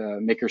 and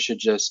Maker should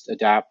just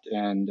adapt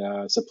and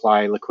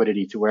supply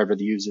liquidity to wherever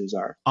the users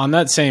are. On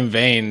that same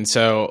vein,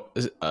 so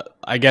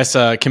I guess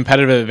a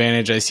competitive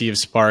advantage I see of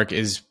Spark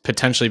is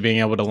potentially being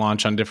able to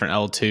launch on different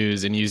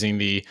L2s and using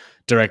the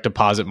direct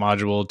deposit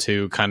module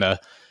to kind of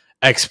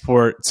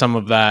export some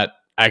of that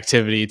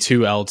activity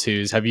to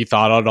L2s. Have you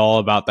thought at all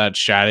about that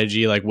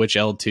strategy? Like, which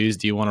L2s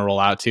do you want to roll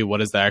out to? What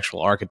does the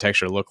actual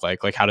architecture look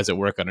like? Like, how does it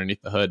work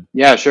underneath the hood?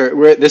 Yeah,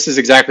 sure. This is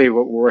exactly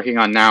what we're working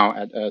on now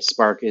at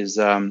Spark. Is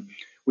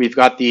we've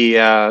got the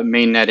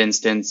mainnet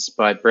instance,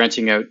 but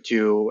branching out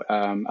to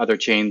other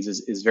chains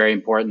is very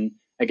important.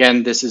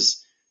 Again, this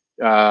is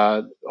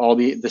all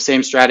the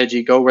same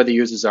strategy. Go where the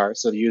users are.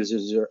 So the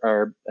users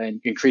are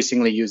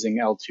increasingly using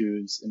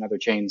L2s and other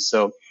chains.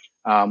 So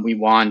we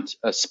want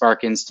a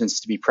Spark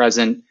instance to be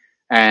present,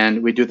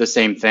 and we do the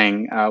same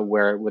thing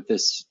where with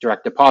this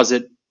direct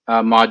deposit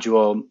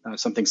module,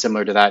 something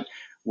similar to that,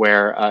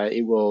 where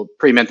it will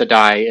pre-mint the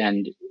DAI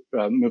and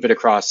move it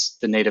across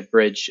the native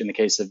bridge in the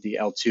case of the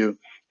L2,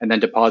 and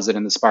then deposit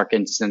in the Spark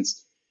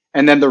instance.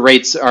 And then the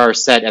rates are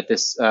set at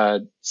this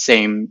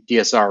same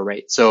DSR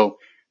rate. So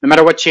no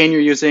matter what chain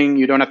you're using,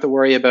 you don't have to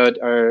worry about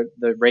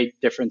the rate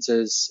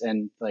differences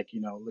and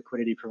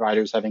liquidity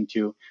providers having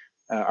to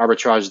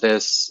arbitrage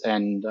this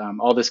and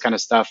all this kind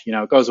of stuff.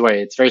 It goes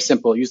away. It's very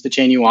simple. Use the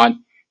chain you want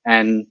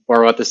and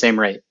borrow at the same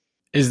rate.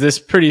 Is this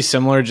pretty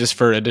similar, just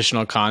for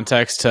additional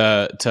context,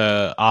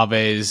 to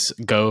Aave's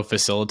Go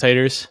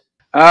facilitators?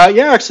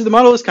 Yeah, actually, the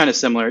model is kind of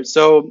similar.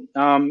 So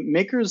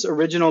Maker's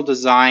original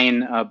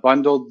design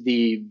bundled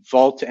the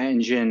Vault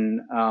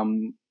engine.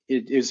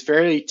 It is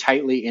very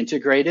tightly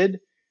integrated.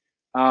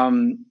 I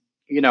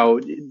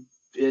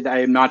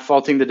am not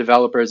faulting the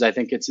developers. I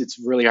think it's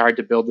really hard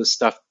to build this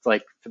stuff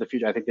like for the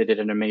future. I think they did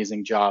an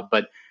amazing job.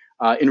 But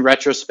in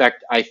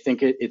retrospect, I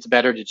think it's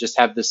better to just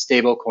have the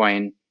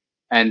stablecoin,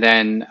 and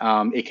then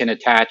it can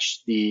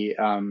attach the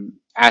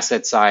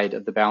asset side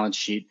of the balance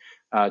sheet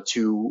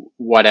to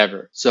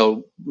whatever.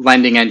 So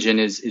lending engine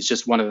is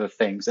just one of the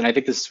things. And I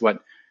think this is what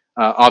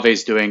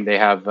Aave's doing. They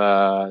have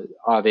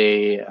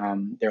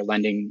Aave, their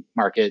lending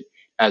market,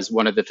 as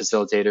one of the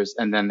facilitators.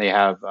 And then they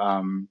have,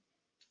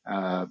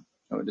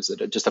 what is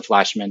it? Just a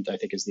flash mint, I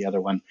think, is the other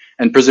one.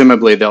 And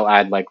presumably they'll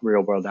add like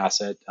real world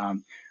asset.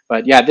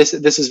 But yeah, this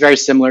is very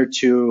similar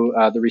to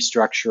the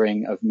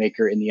restructuring of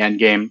Maker in the end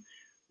game,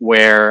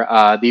 where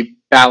the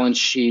balance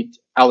sheet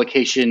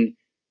allocation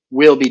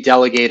will be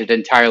delegated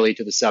entirely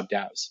to the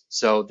sub-DAOs.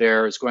 So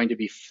there's going to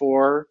be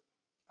 4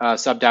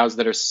 sub-DAOs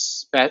that are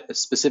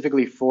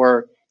specifically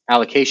for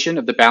allocation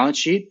of the balance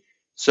sheet.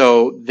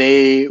 So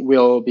they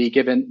will be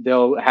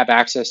they'll have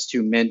access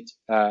to mint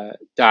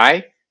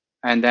DAI,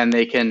 and then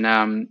they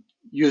can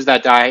use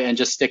that DAI and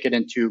just stick it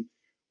into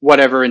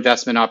whatever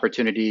investment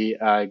opportunity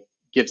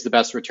gives the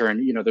best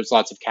return. There's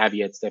lots of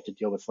caveats they have to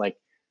deal with, like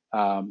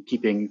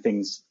keeping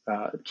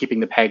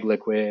the peg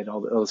liquid,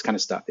 all this kind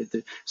of stuff.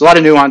 There's a lot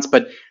of nuance,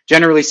 but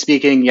generally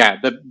speaking, yeah,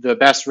 the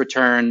best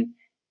return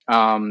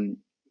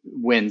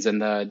wins,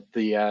 and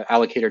the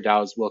allocator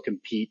DAOs will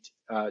compete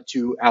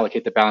to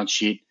allocate the balance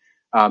sheet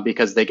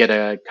because they get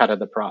a cut of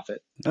the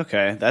profit.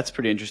 Okay, that's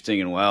pretty interesting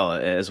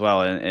as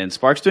well. And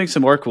Spark's doing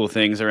some more cool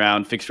things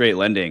around fixed rate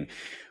lending.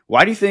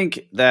 Why do you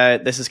think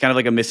that this is kind of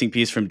like a missing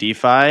piece from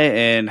DeFi,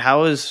 and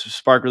how is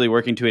Spark really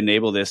working to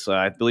enable this?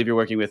 I believe you're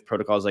working with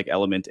protocols like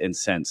Element and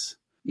Sense.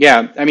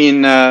 Yeah, I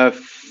mean,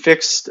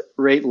 fixed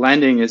rate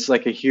lending is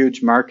like a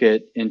huge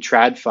market in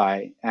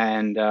TradFi,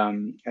 and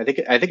I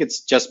think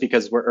it's just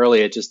because we're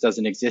early, it just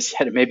doesn't exist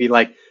yet. It may be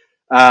like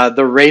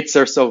the rates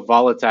are so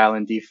volatile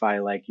in DeFi,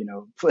 like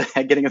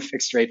getting a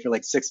fixed rate for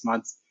like 6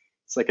 months,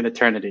 it's like an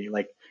eternity.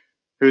 Like,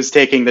 who's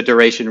taking the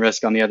duration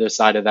risk on the other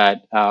side of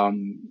that?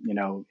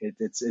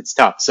 It's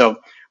tough. So,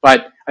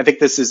 but I think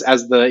this is,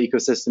 as the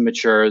ecosystem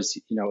matures,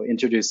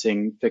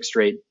 introducing fixed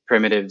rate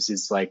primitives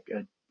is like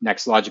a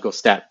next logical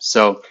step.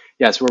 So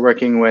yes, we're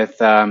working with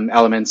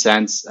Element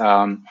Sense.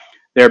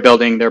 They're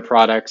building their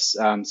products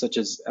such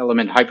as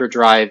Element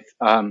Hyperdrive,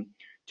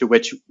 to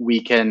which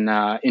we can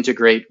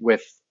integrate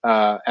with,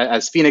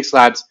 as Phoenix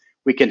Labs,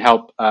 we can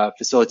help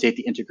facilitate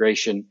the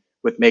integration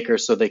with Maker,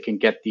 so they can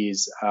get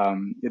these,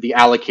 the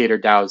allocator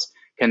DAOs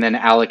can then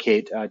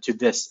allocate to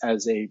this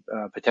as a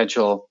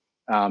potential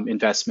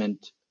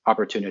investment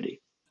opportunity.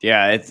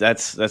 Yeah,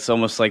 that's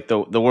almost like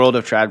the world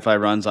of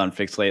TradFi runs on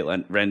fixed rate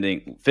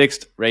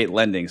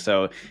lending.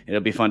 So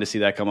it'll be fun to see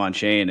that come on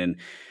chain. And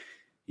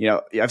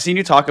I've seen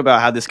you talk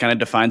about how this kind of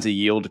defines a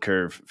yield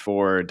curve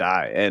for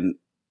DAI, and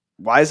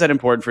why is that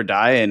important for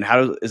DAI, and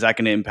how is that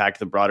going to impact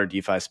the broader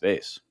DeFi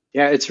space?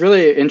 Yeah, it's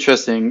really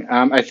interesting.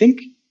 I think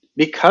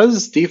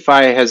because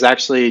DeFi has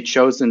actually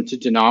chosen to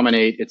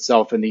denominate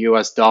itself in the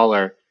US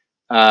dollar,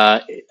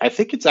 I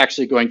think it's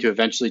actually going to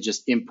eventually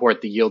just import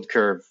the yield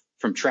curve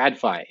from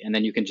TradFi, and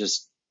then you can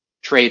just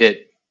trade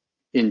it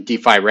in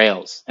DeFi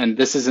rails. And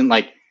this isn't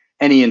like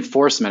any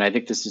enforcement. I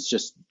think this is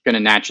just going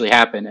to naturally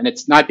happen. And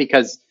it's not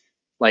because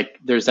like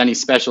there's any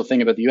special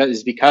thing about the US,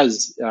 it's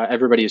because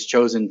everybody has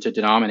chosen to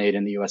denominate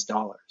in the US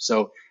dollar.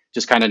 So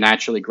just kind of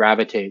naturally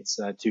gravitates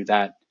to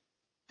that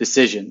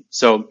decision.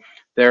 So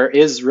there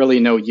is really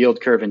no yield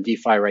curve in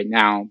DeFi right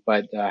now,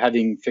 but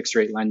having fixed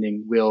rate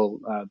lending will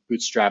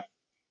bootstrap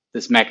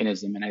this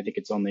mechanism. And I think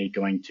it's only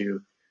going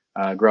to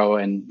grow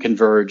and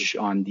converge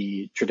on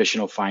the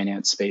traditional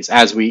finance space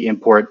as we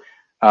import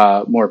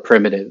more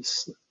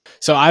primitives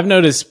So I've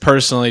noticed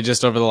personally,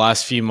 just over the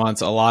last few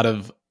months, a lot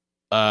of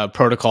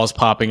protocols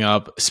popping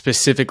up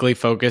specifically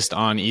focused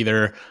on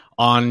either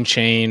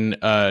on-chain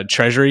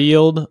treasury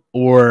yield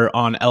or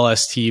on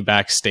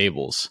LST-backed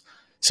stables.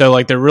 So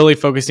like they're really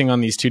focusing on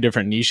these two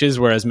different niches,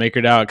 whereas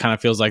MakerDAO, it kind of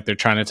feels like they're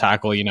trying to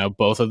tackle,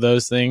 both of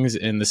those things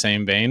in the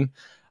same vein.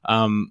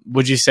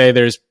 Would you say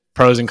there's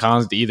pros and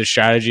cons to either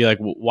strategy? Like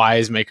why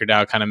is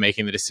MakerDAO kind of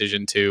making the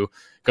decision to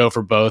go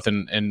for both,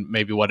 and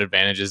maybe what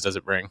advantages does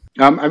it bring?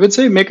 I would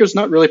say Maker's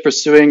not really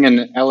pursuing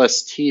an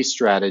LST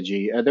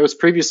strategy. That was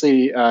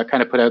previously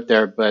kind of put out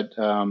there, but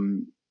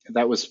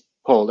that was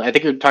pulled. I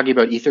think you're talking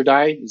about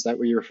EtherDAI. Is that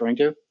what you're referring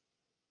to?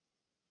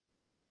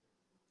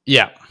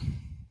 Yeah.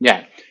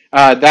 Yeah.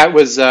 That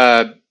was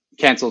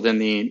canceled in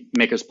the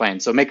Maker's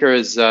plan. So Maker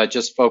is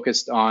just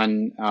focused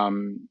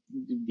on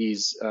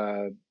these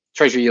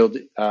treasury yield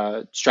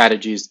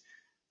strategies.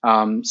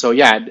 So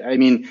yeah, I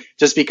mean,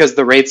 just because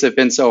the rates have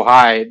been so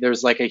high,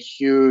 there's like a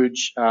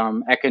huge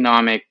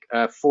economic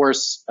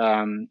force.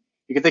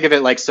 You can think of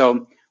it like,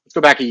 so let's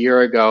go back a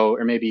year ago,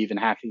 or maybe even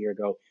half a year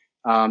ago.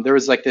 There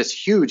was like this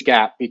huge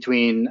gap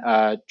between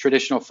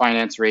traditional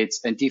finance rates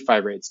and DeFi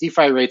rates.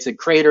 DeFi rates had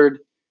cratered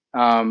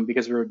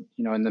because we were,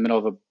 in the middle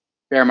of a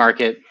bear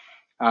market.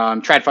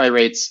 TradFi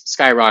rates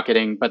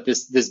skyrocketing, but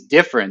this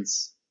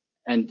difference,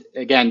 and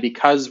again,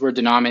 because we're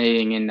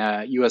denominating in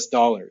US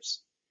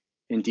dollars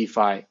in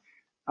DeFi,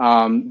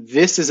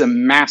 this is a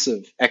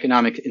massive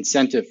economic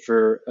incentive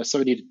for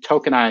somebody to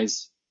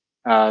tokenize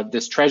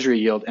this treasury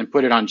yield and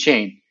put it on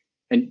chain.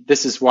 And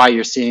this is why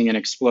you're seeing an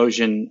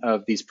explosion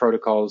of these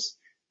protocols,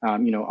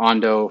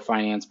 Ondo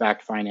finance,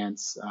 backed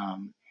finance.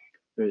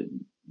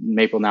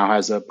 Maple now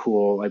has a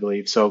pool, I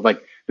believe. So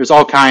like there's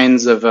all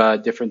kinds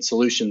of different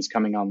solutions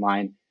coming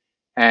online.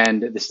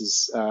 And this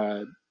is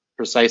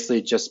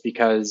precisely just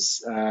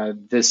because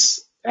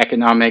this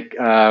economic,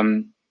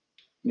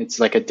 it's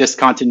like a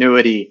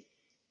discontinuity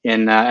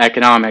in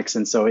economics.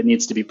 And so it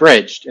needs to be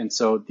bridged. And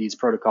so these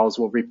protocols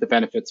will reap the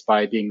benefits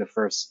by being the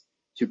first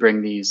to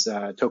bring these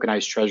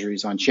tokenized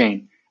treasuries on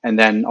chain. And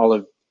then all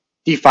of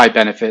DeFi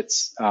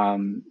benefits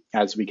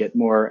as we get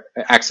more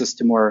access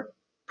to more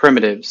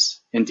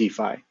primitives in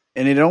DeFi.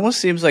 And it almost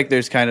seems like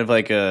there's kind of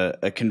like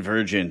a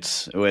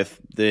convergence with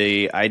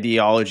the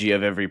ideology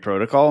of every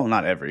protocol.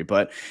 Not every,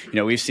 but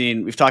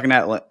we've talked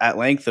at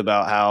length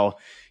about how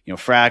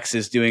Frax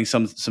is doing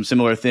some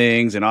similar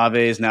things, and Aave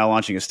is now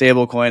launching a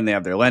stablecoin. They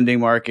have their lending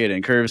market,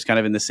 and Curve's kind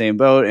of in the same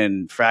boat.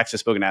 And Frax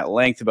has spoken at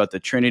length about the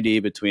trinity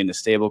between the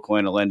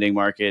stablecoin, a lending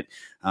market,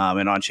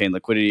 and on-chain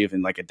liquidity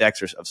in like a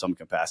DEX of some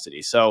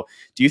capacity. So,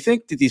 do you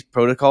think that these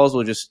protocols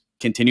will just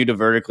continue to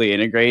vertically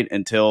integrate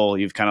until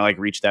you've kind of like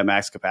reached that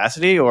max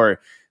capacity,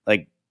 or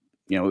like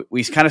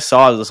we kind of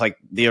saw this, like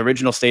the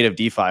original state of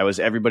DeFi was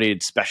everybody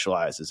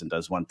specializes and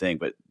does one thing,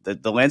 but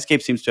the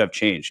landscape seems to have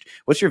changed.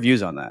 What's your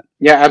views on that?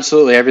 Yeah,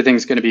 absolutely.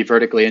 Everything's going to be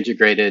vertically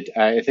integrated.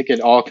 I think it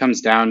all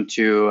comes down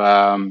to,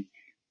 I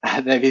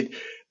mean,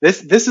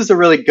 this is a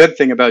really good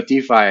thing about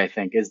DeFi, I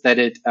think, is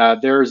that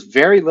there's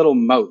very little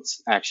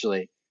moats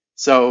actually.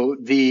 So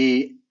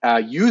the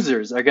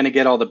users are going to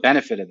get all the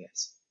benefit of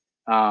this.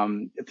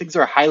 Things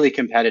are highly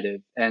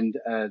competitive, and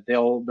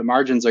the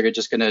margins are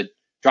just going to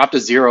drop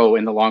to zero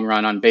in the long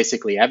run on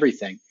basically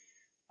everything.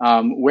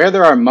 Where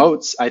there are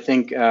moats, I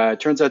think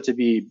turns out to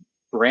be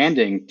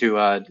branding to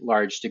a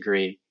large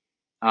degree.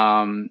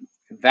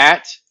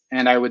 That,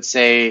 and I would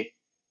say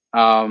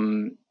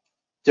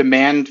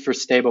demand for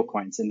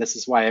stablecoins. And this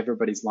is why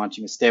everybody's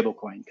launching a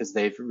stablecoin, because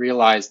they've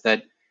realized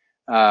that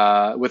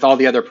with all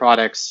the other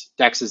products,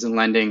 DEXs and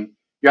lending,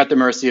 you're at the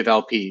mercy of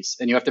LPs,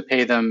 and you have to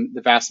pay them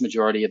the vast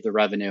majority of the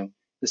revenue.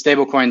 The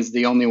stablecoin is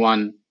the only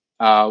one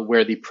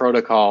where the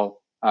protocol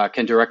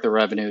can direct the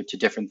revenue to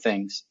different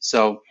things.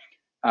 So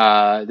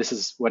this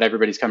is what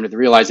everybody's come to the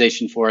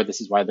realization for. This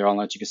is why they're all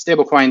launching a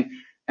stablecoin.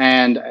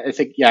 And I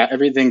think, yeah,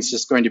 everything's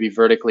just going to be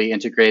vertically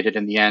integrated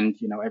in the end.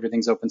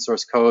 Everything's open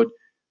source code.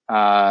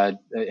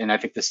 And I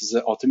think this is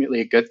ultimately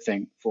a good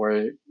thing for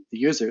the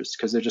users,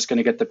 because they're just going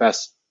to get the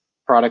best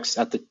products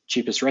at the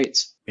cheapest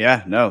rates.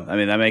 Yeah, no, I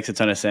mean, that makes a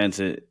ton of sense.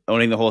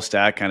 Owning the whole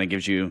stack kind of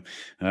gives you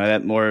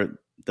that more,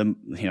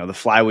 the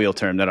flywheel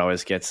term that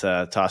always gets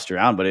tossed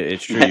around, but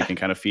it's true. You can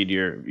kind of feed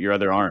your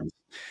other arms.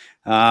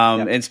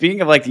 And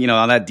speaking of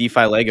on that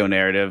DeFi Lego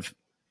narrative,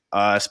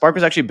 Spark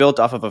was actually built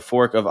off of a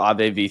fork of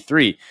Aave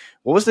v3.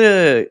 What was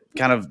the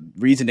kind of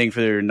reasoning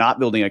for not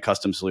building a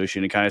custom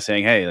solution and kind of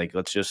saying, hey,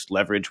 let's just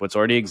leverage what's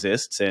already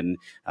exists? And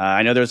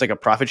I know there's a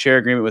profit share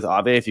agreement with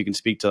Aave. If you can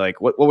speak to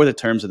what were the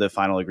terms of the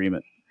final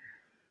agreement?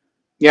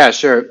 Yeah,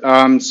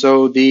 sure.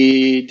 So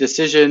the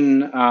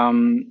decision,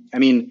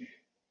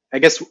 I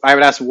guess I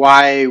would ask,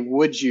 why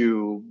would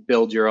you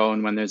build your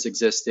own when there's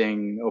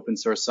existing open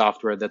source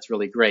software that's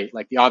really great?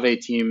 Like the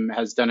Aave team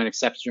has done an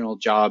exceptional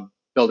job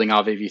building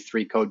Aave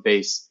v3 code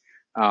base.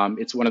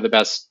 It's one of the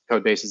best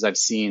code bases I've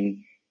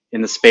seen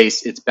in the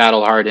space. It's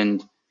battle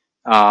hardened.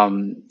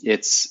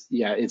 It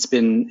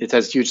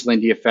has huge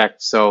Lindy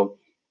effect. So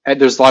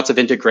there's lots of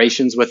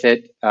integrations with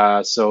it.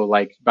 So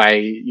by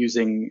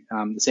using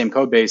the same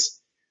code base,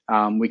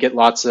 we get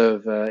lots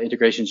of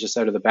integrations just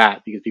out of the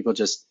bat because people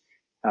just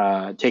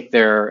take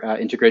their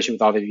integration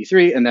with Aave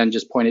v3 and then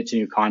just point it to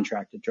new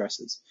contract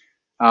addresses.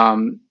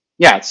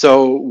 Yeah,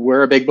 so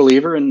we're a big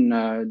believer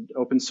in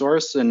open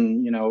source,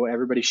 and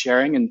everybody's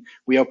sharing, and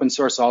we open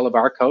source all of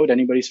our code.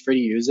 Anybody's free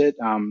to use it,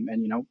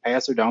 and pay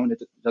us or don't.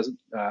 It doesn't.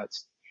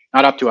 It's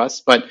not up to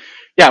us. But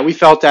yeah, we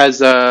felt as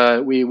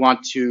we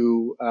want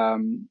to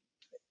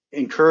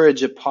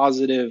encourage a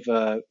positive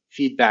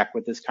feedback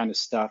with this kind of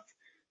stuff.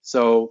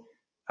 So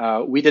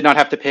we did not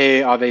have to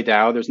pay Aave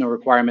DAO. There's no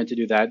requirement to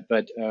do that,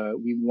 but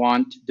we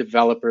want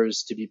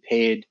developers to be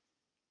paid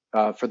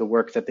for the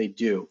work that they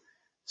do.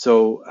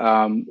 So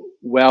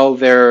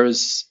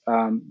there's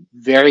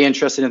very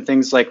interested in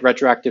things like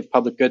retroactive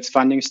public goods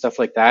funding, stuff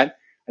like that.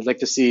 I'd like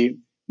to see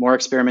more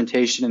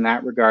experimentation in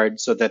that regard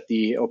so that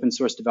the open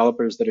source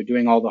developers that are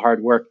doing all the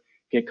hard work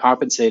get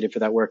compensated for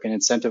that work and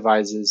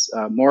incentivizes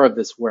more of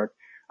this work.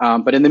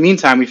 But in the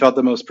meantime, we felt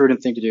the most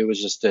prudent thing to do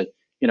was just to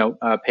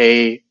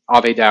pay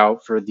Aave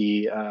DAO for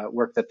the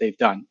work that they've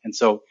done. And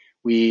so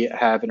we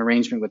have an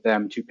arrangement with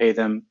them to pay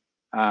them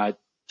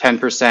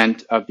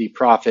 10% of the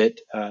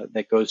profit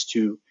that goes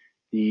to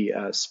the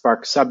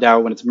Spark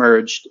subDAO when it's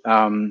merged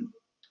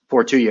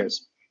for 2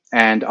 years.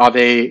 And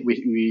Aave,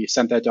 we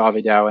sent that to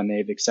Aave DAO, and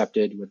they've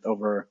accepted with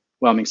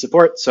overwhelming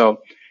support.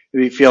 So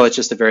we feel it's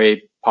just a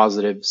very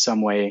positive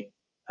some way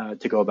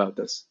to go about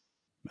this.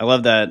 I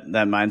love that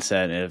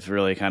mindset of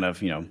really kind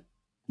of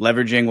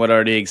leveraging what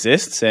already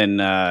exists and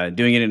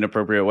doing it in an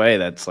appropriate way.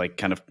 That's like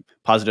kind of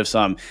positive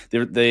sum.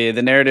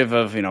 The narrative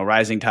of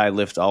rising tide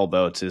lifts all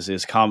boats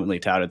is commonly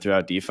touted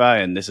throughout DeFi,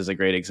 and this is a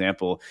great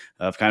example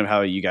of kind of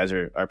how you guys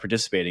are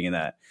participating in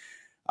that.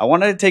 I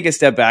wanted to take a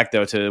step back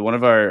though to one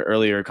of our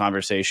earlier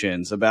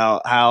conversations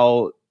about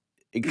how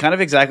kind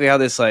of exactly how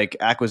this like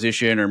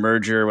acquisition or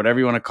merger, whatever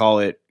you want to call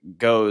it,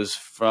 goes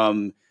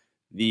from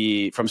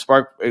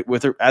Spark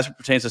as it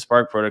pertains to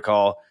Spark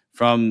protocol,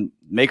 from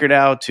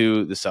MakerDAO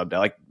to the subDAO,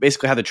 like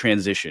basically how the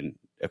transition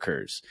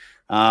occurs.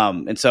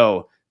 And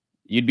so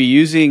you'd be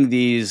using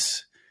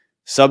these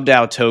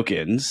subDAO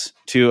tokens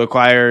to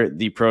acquire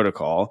the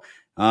protocol.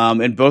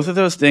 And both of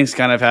those things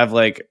kind of have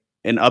like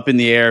an up in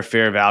the air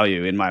fair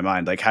value in my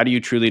mind. Like, how do you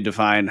truly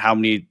define how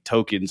many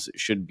tokens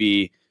should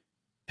be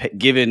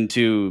given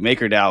to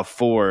MakerDAO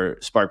for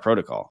Spark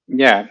protocol?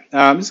 Yeah,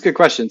 this is a good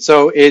question.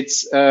 So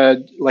it's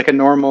like a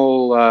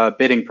normal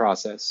bidding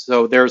process.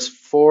 So there's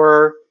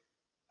 4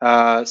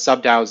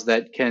 subDAOs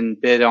that can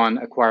bid on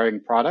acquiring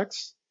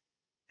products,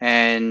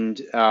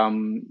 and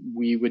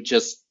we would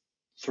just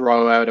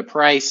throw out a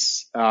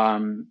price.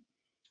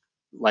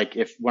 Like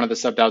if one of the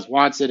subDAOs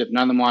wants it, if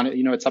none of them want it,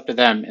 it's up to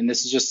them. And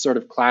this is just sort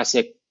of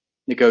classic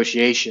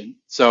negotiation.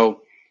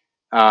 So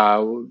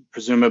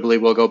presumably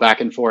we'll go back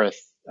and forth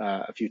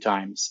a few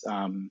times.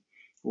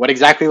 What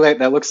exactly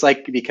that looks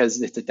like,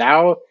 because it's a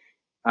DAO,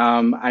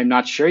 I'm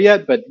not sure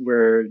yet, but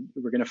we're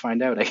going to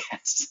find out, I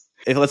guess.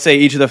 If let's say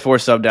each of the 4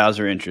 subDAOs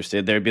are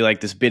interested, there'd be like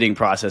this bidding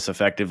process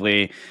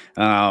effectively.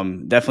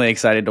 Definitely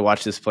excited to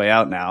watch this play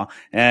out now.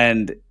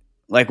 And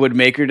like, would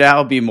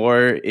MakerDAO be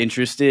more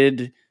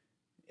interested,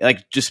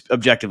 like just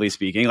objectively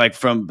speaking, like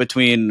from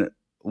between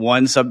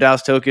one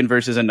subDAO's token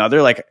versus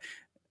another? Like,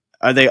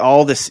 are they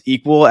all this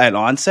equal at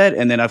onset?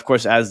 And then of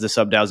course, as the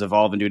subDAOs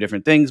evolve and do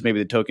different things, maybe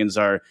the tokens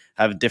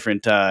have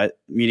different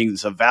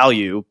meanings of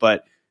value,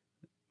 but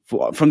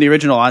from the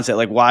original onset,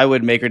 like why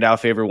would MakerDAO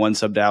favor one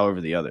subDAO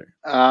over the other?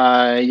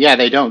 Yeah,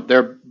 they don't.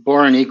 They're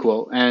born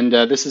equal. And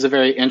this is a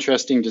very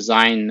interesting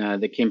design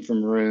that came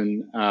from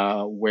Rune,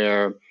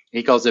 where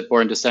he calls it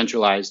born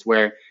decentralized,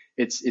 where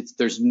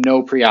there's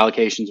no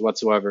pre-allocations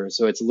whatsoever.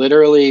 So it's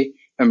literally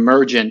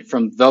emergent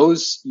from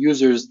those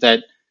users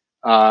that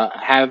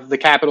have the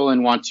capital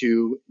and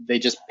they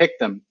just pick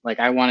them.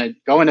 Like, I want to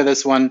go into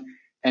this one.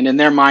 And in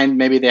their mind,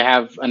 maybe they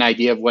have an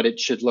idea of what it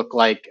should look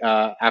like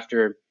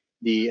after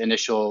the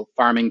initial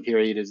farming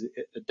period is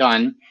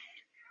done.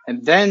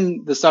 And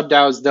then the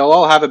subDAOs, they'll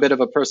all have a bit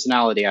of a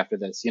personality after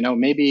this.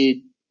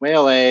 Maybe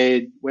whale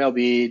A, whale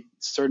B,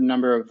 certain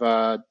number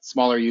of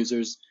smaller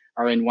users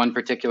are in one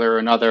particular or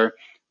another.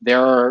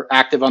 They're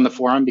active on the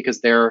forum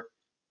because they're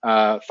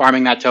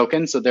farming that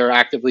token. So they're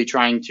actively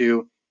trying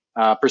to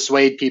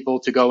persuade people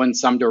to go in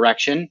some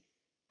direction.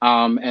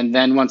 And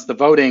then once the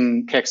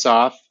voting kicks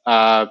off,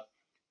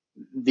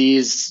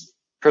 these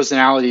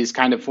personalities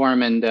kind of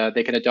form, and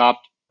they can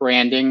adopt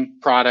branding,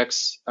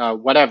 products,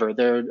 whatever.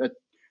 They're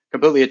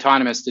completely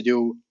autonomous to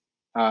do.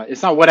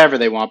 It's not whatever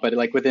they want, but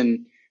like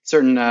within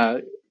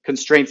certain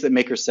constraints that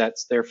Maker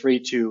sets, they're free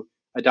to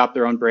adopt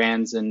their own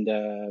brands and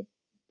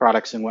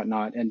products and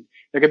whatnot. And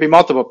there could be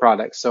multiple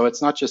products. So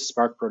it's not just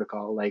Spark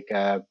protocol. Like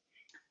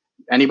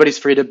anybody's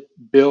free to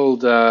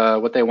build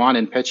what they want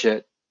and pitch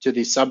it to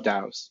these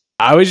subDAOs.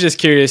 I was just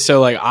curious.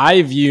 So like,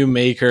 I view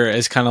Maker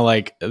as kind of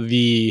like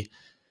the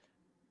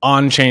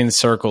on-chain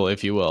circle,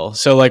 if you will.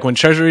 So like when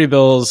treasury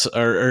bills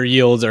or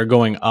yields are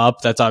going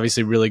up, that's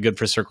obviously really good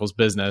for Circle's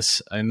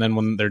business. And then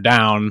when they're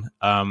down,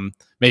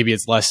 maybe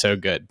it's less so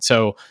good.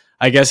 So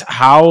I guess,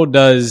 how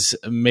does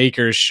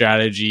Maker's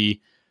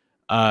strategy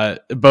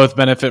both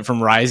benefit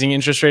from rising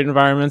interest rate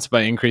environments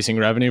by increasing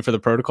revenue for the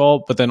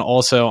protocol, but then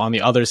also on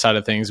the other side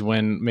of things,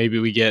 when maybe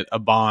we get a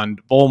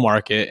bond bull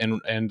market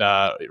and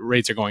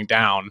rates are going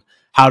down,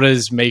 how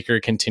does Maker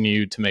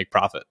continue to make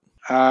profit?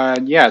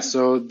 Yeah,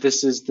 so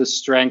this is the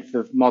strength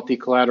of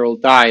multi-collateral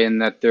DAI in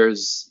that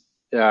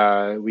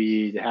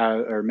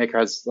Maker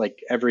has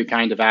like every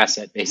kind of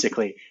asset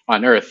basically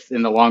on Earth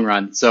in the long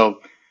run.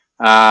 So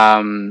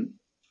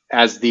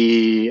as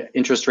the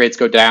interest rates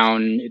go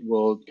down, it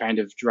will kind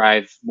of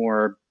drive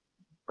more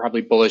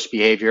probably bullish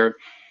behavior,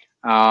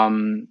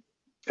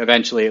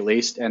 eventually at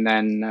least. And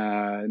then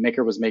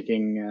Maker was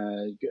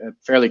making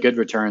fairly good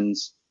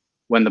returns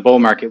when the bull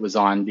market was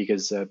on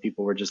because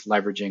people were just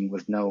leveraging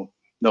with no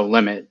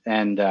limit.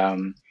 And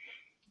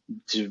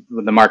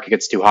when the market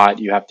gets too hot,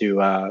 you have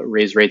to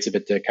raise rates a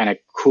bit to kind of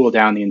cool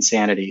down the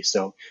insanity.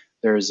 So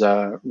there's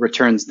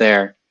returns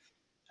there.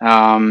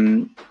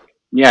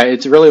 Yeah,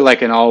 it's really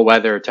like an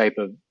all-weather type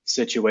of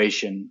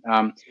situation.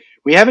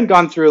 We haven't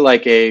gone through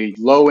like a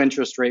low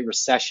interest rate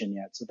recession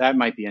yet, so that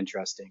might be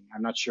interesting.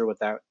 I'm not sure what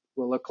that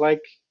will look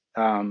like.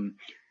 I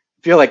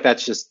feel like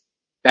that's just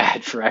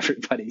bad for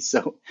everybody.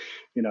 So,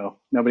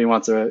 nobody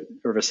wants a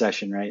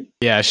recession, right?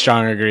 Yeah,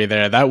 strong agree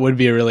there. That would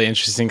be a really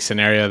interesting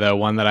scenario, though,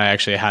 one that I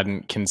actually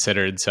hadn't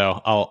considered. So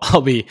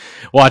I'll be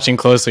watching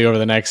closely over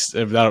the next,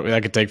 if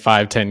that could take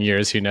 5-10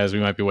 years, who knows, we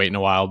might be waiting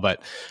a while.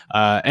 But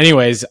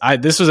anyways,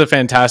 this was a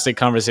fantastic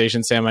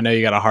conversation, Sam. I know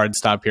you got a hard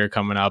stop here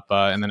coming up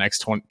in the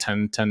next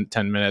 10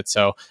 minutes.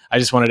 So I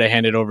just wanted to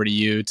hand it over to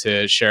you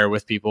to share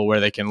with people where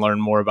they can learn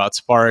more about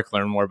Spark,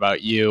 learn more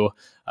about you,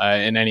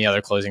 and any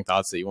other closing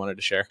thoughts that you wanted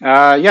to share.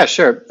 Yeah,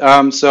 sure.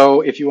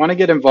 So if you want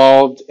to get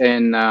involved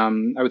in,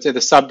 I would say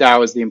the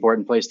sub-DAO is the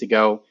important place to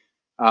go.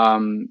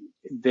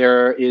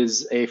 There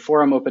is a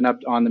forum open up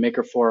on the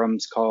Maker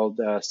forums called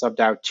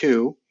sub-DAO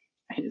 2.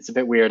 It's a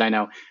bit weird, I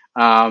know.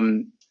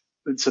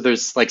 So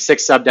there's like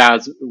 6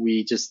 sub-DAOs.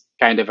 We just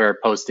kind of are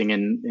posting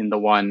in the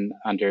one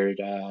under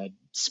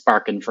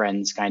Spark and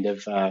Friends kind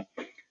of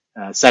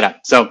setup.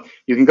 So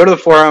you can go to the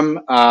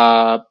forum,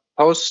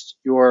 post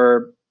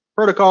your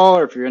protocol,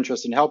 or if you're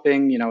interested in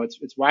helping,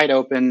 it's wide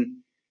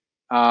open.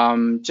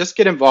 Just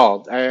get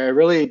involved. I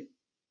really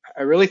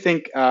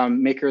think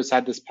Maker has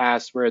had this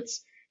past where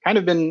it's kind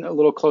of been a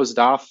little closed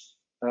off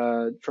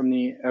from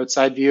the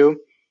outside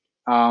view.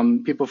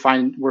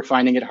 We're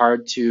finding it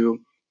hard to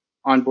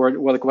onboard.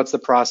 Well, like, what's the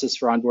process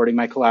for onboarding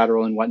my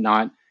collateral and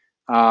whatnot?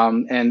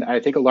 And I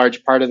think a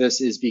large part of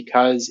this is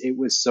because it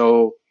was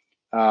so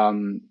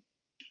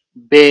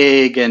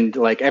big and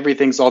like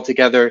everything's all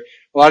together.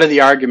 A lot of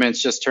the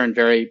arguments just turned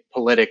very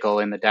political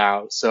in the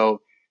DAO.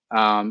 So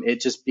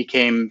it just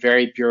became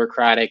very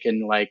bureaucratic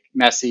and like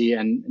messy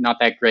and not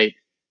that great.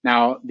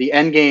 Now the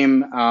end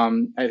game,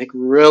 I think,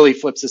 really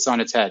flips this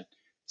on its head.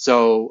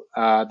 So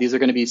these are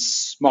going to be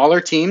smaller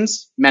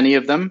teams, many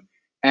of them,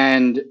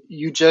 and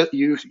you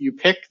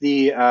pick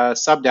the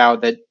sub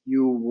DAO that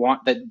you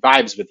want, that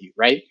vibes with you,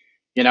 right?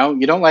 You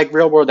don't like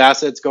real world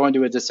assets, go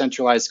into a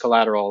decentralized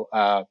collateral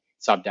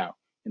sub DAO,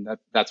 and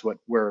that's what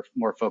we're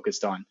more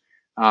focused on.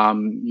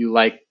 You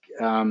like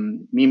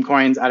meme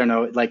coins, I don't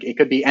know, like it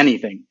could be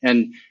anything.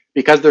 And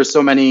because there's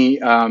so many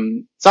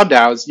sub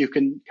DAOs, you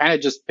can kind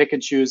of just pick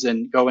and choose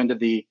and go into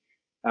the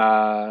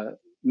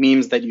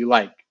memes that you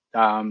like,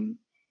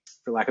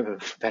 for lack of a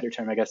better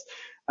term, I guess.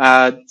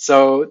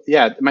 So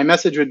yeah, my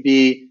message would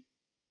be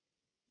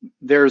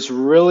there's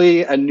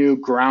really a new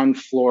ground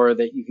floor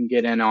that you can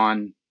get in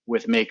on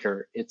with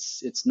Maker.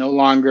 It's no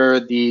longer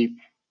the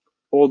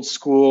old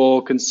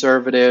school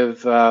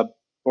conservative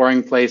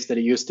boring place that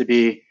it used to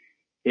be.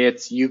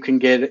 You can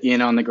get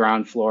in on the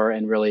ground floor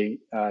and really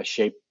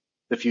shape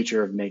the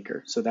future of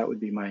Maker. So that would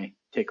be my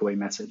takeaway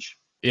message.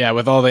 Yeah,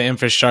 with all the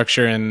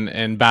infrastructure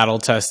and battle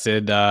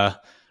tested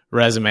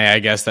resume, I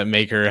guess, that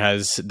Maker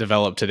has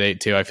developed to date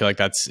too, I feel like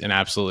that's an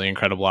absolutely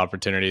incredible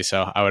opportunity.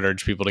 So I would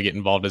urge people to get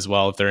involved as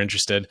well if they're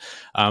interested.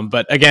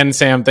 But again,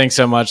 Sam, thanks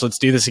so much. Let's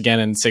do this again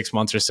in 6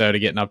 months or so to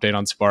get an update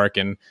on Spark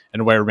and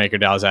where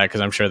MakerDAO's at,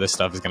 because I'm sure this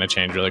stuff is going to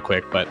change really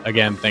quick. But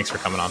again, thanks for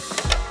coming on.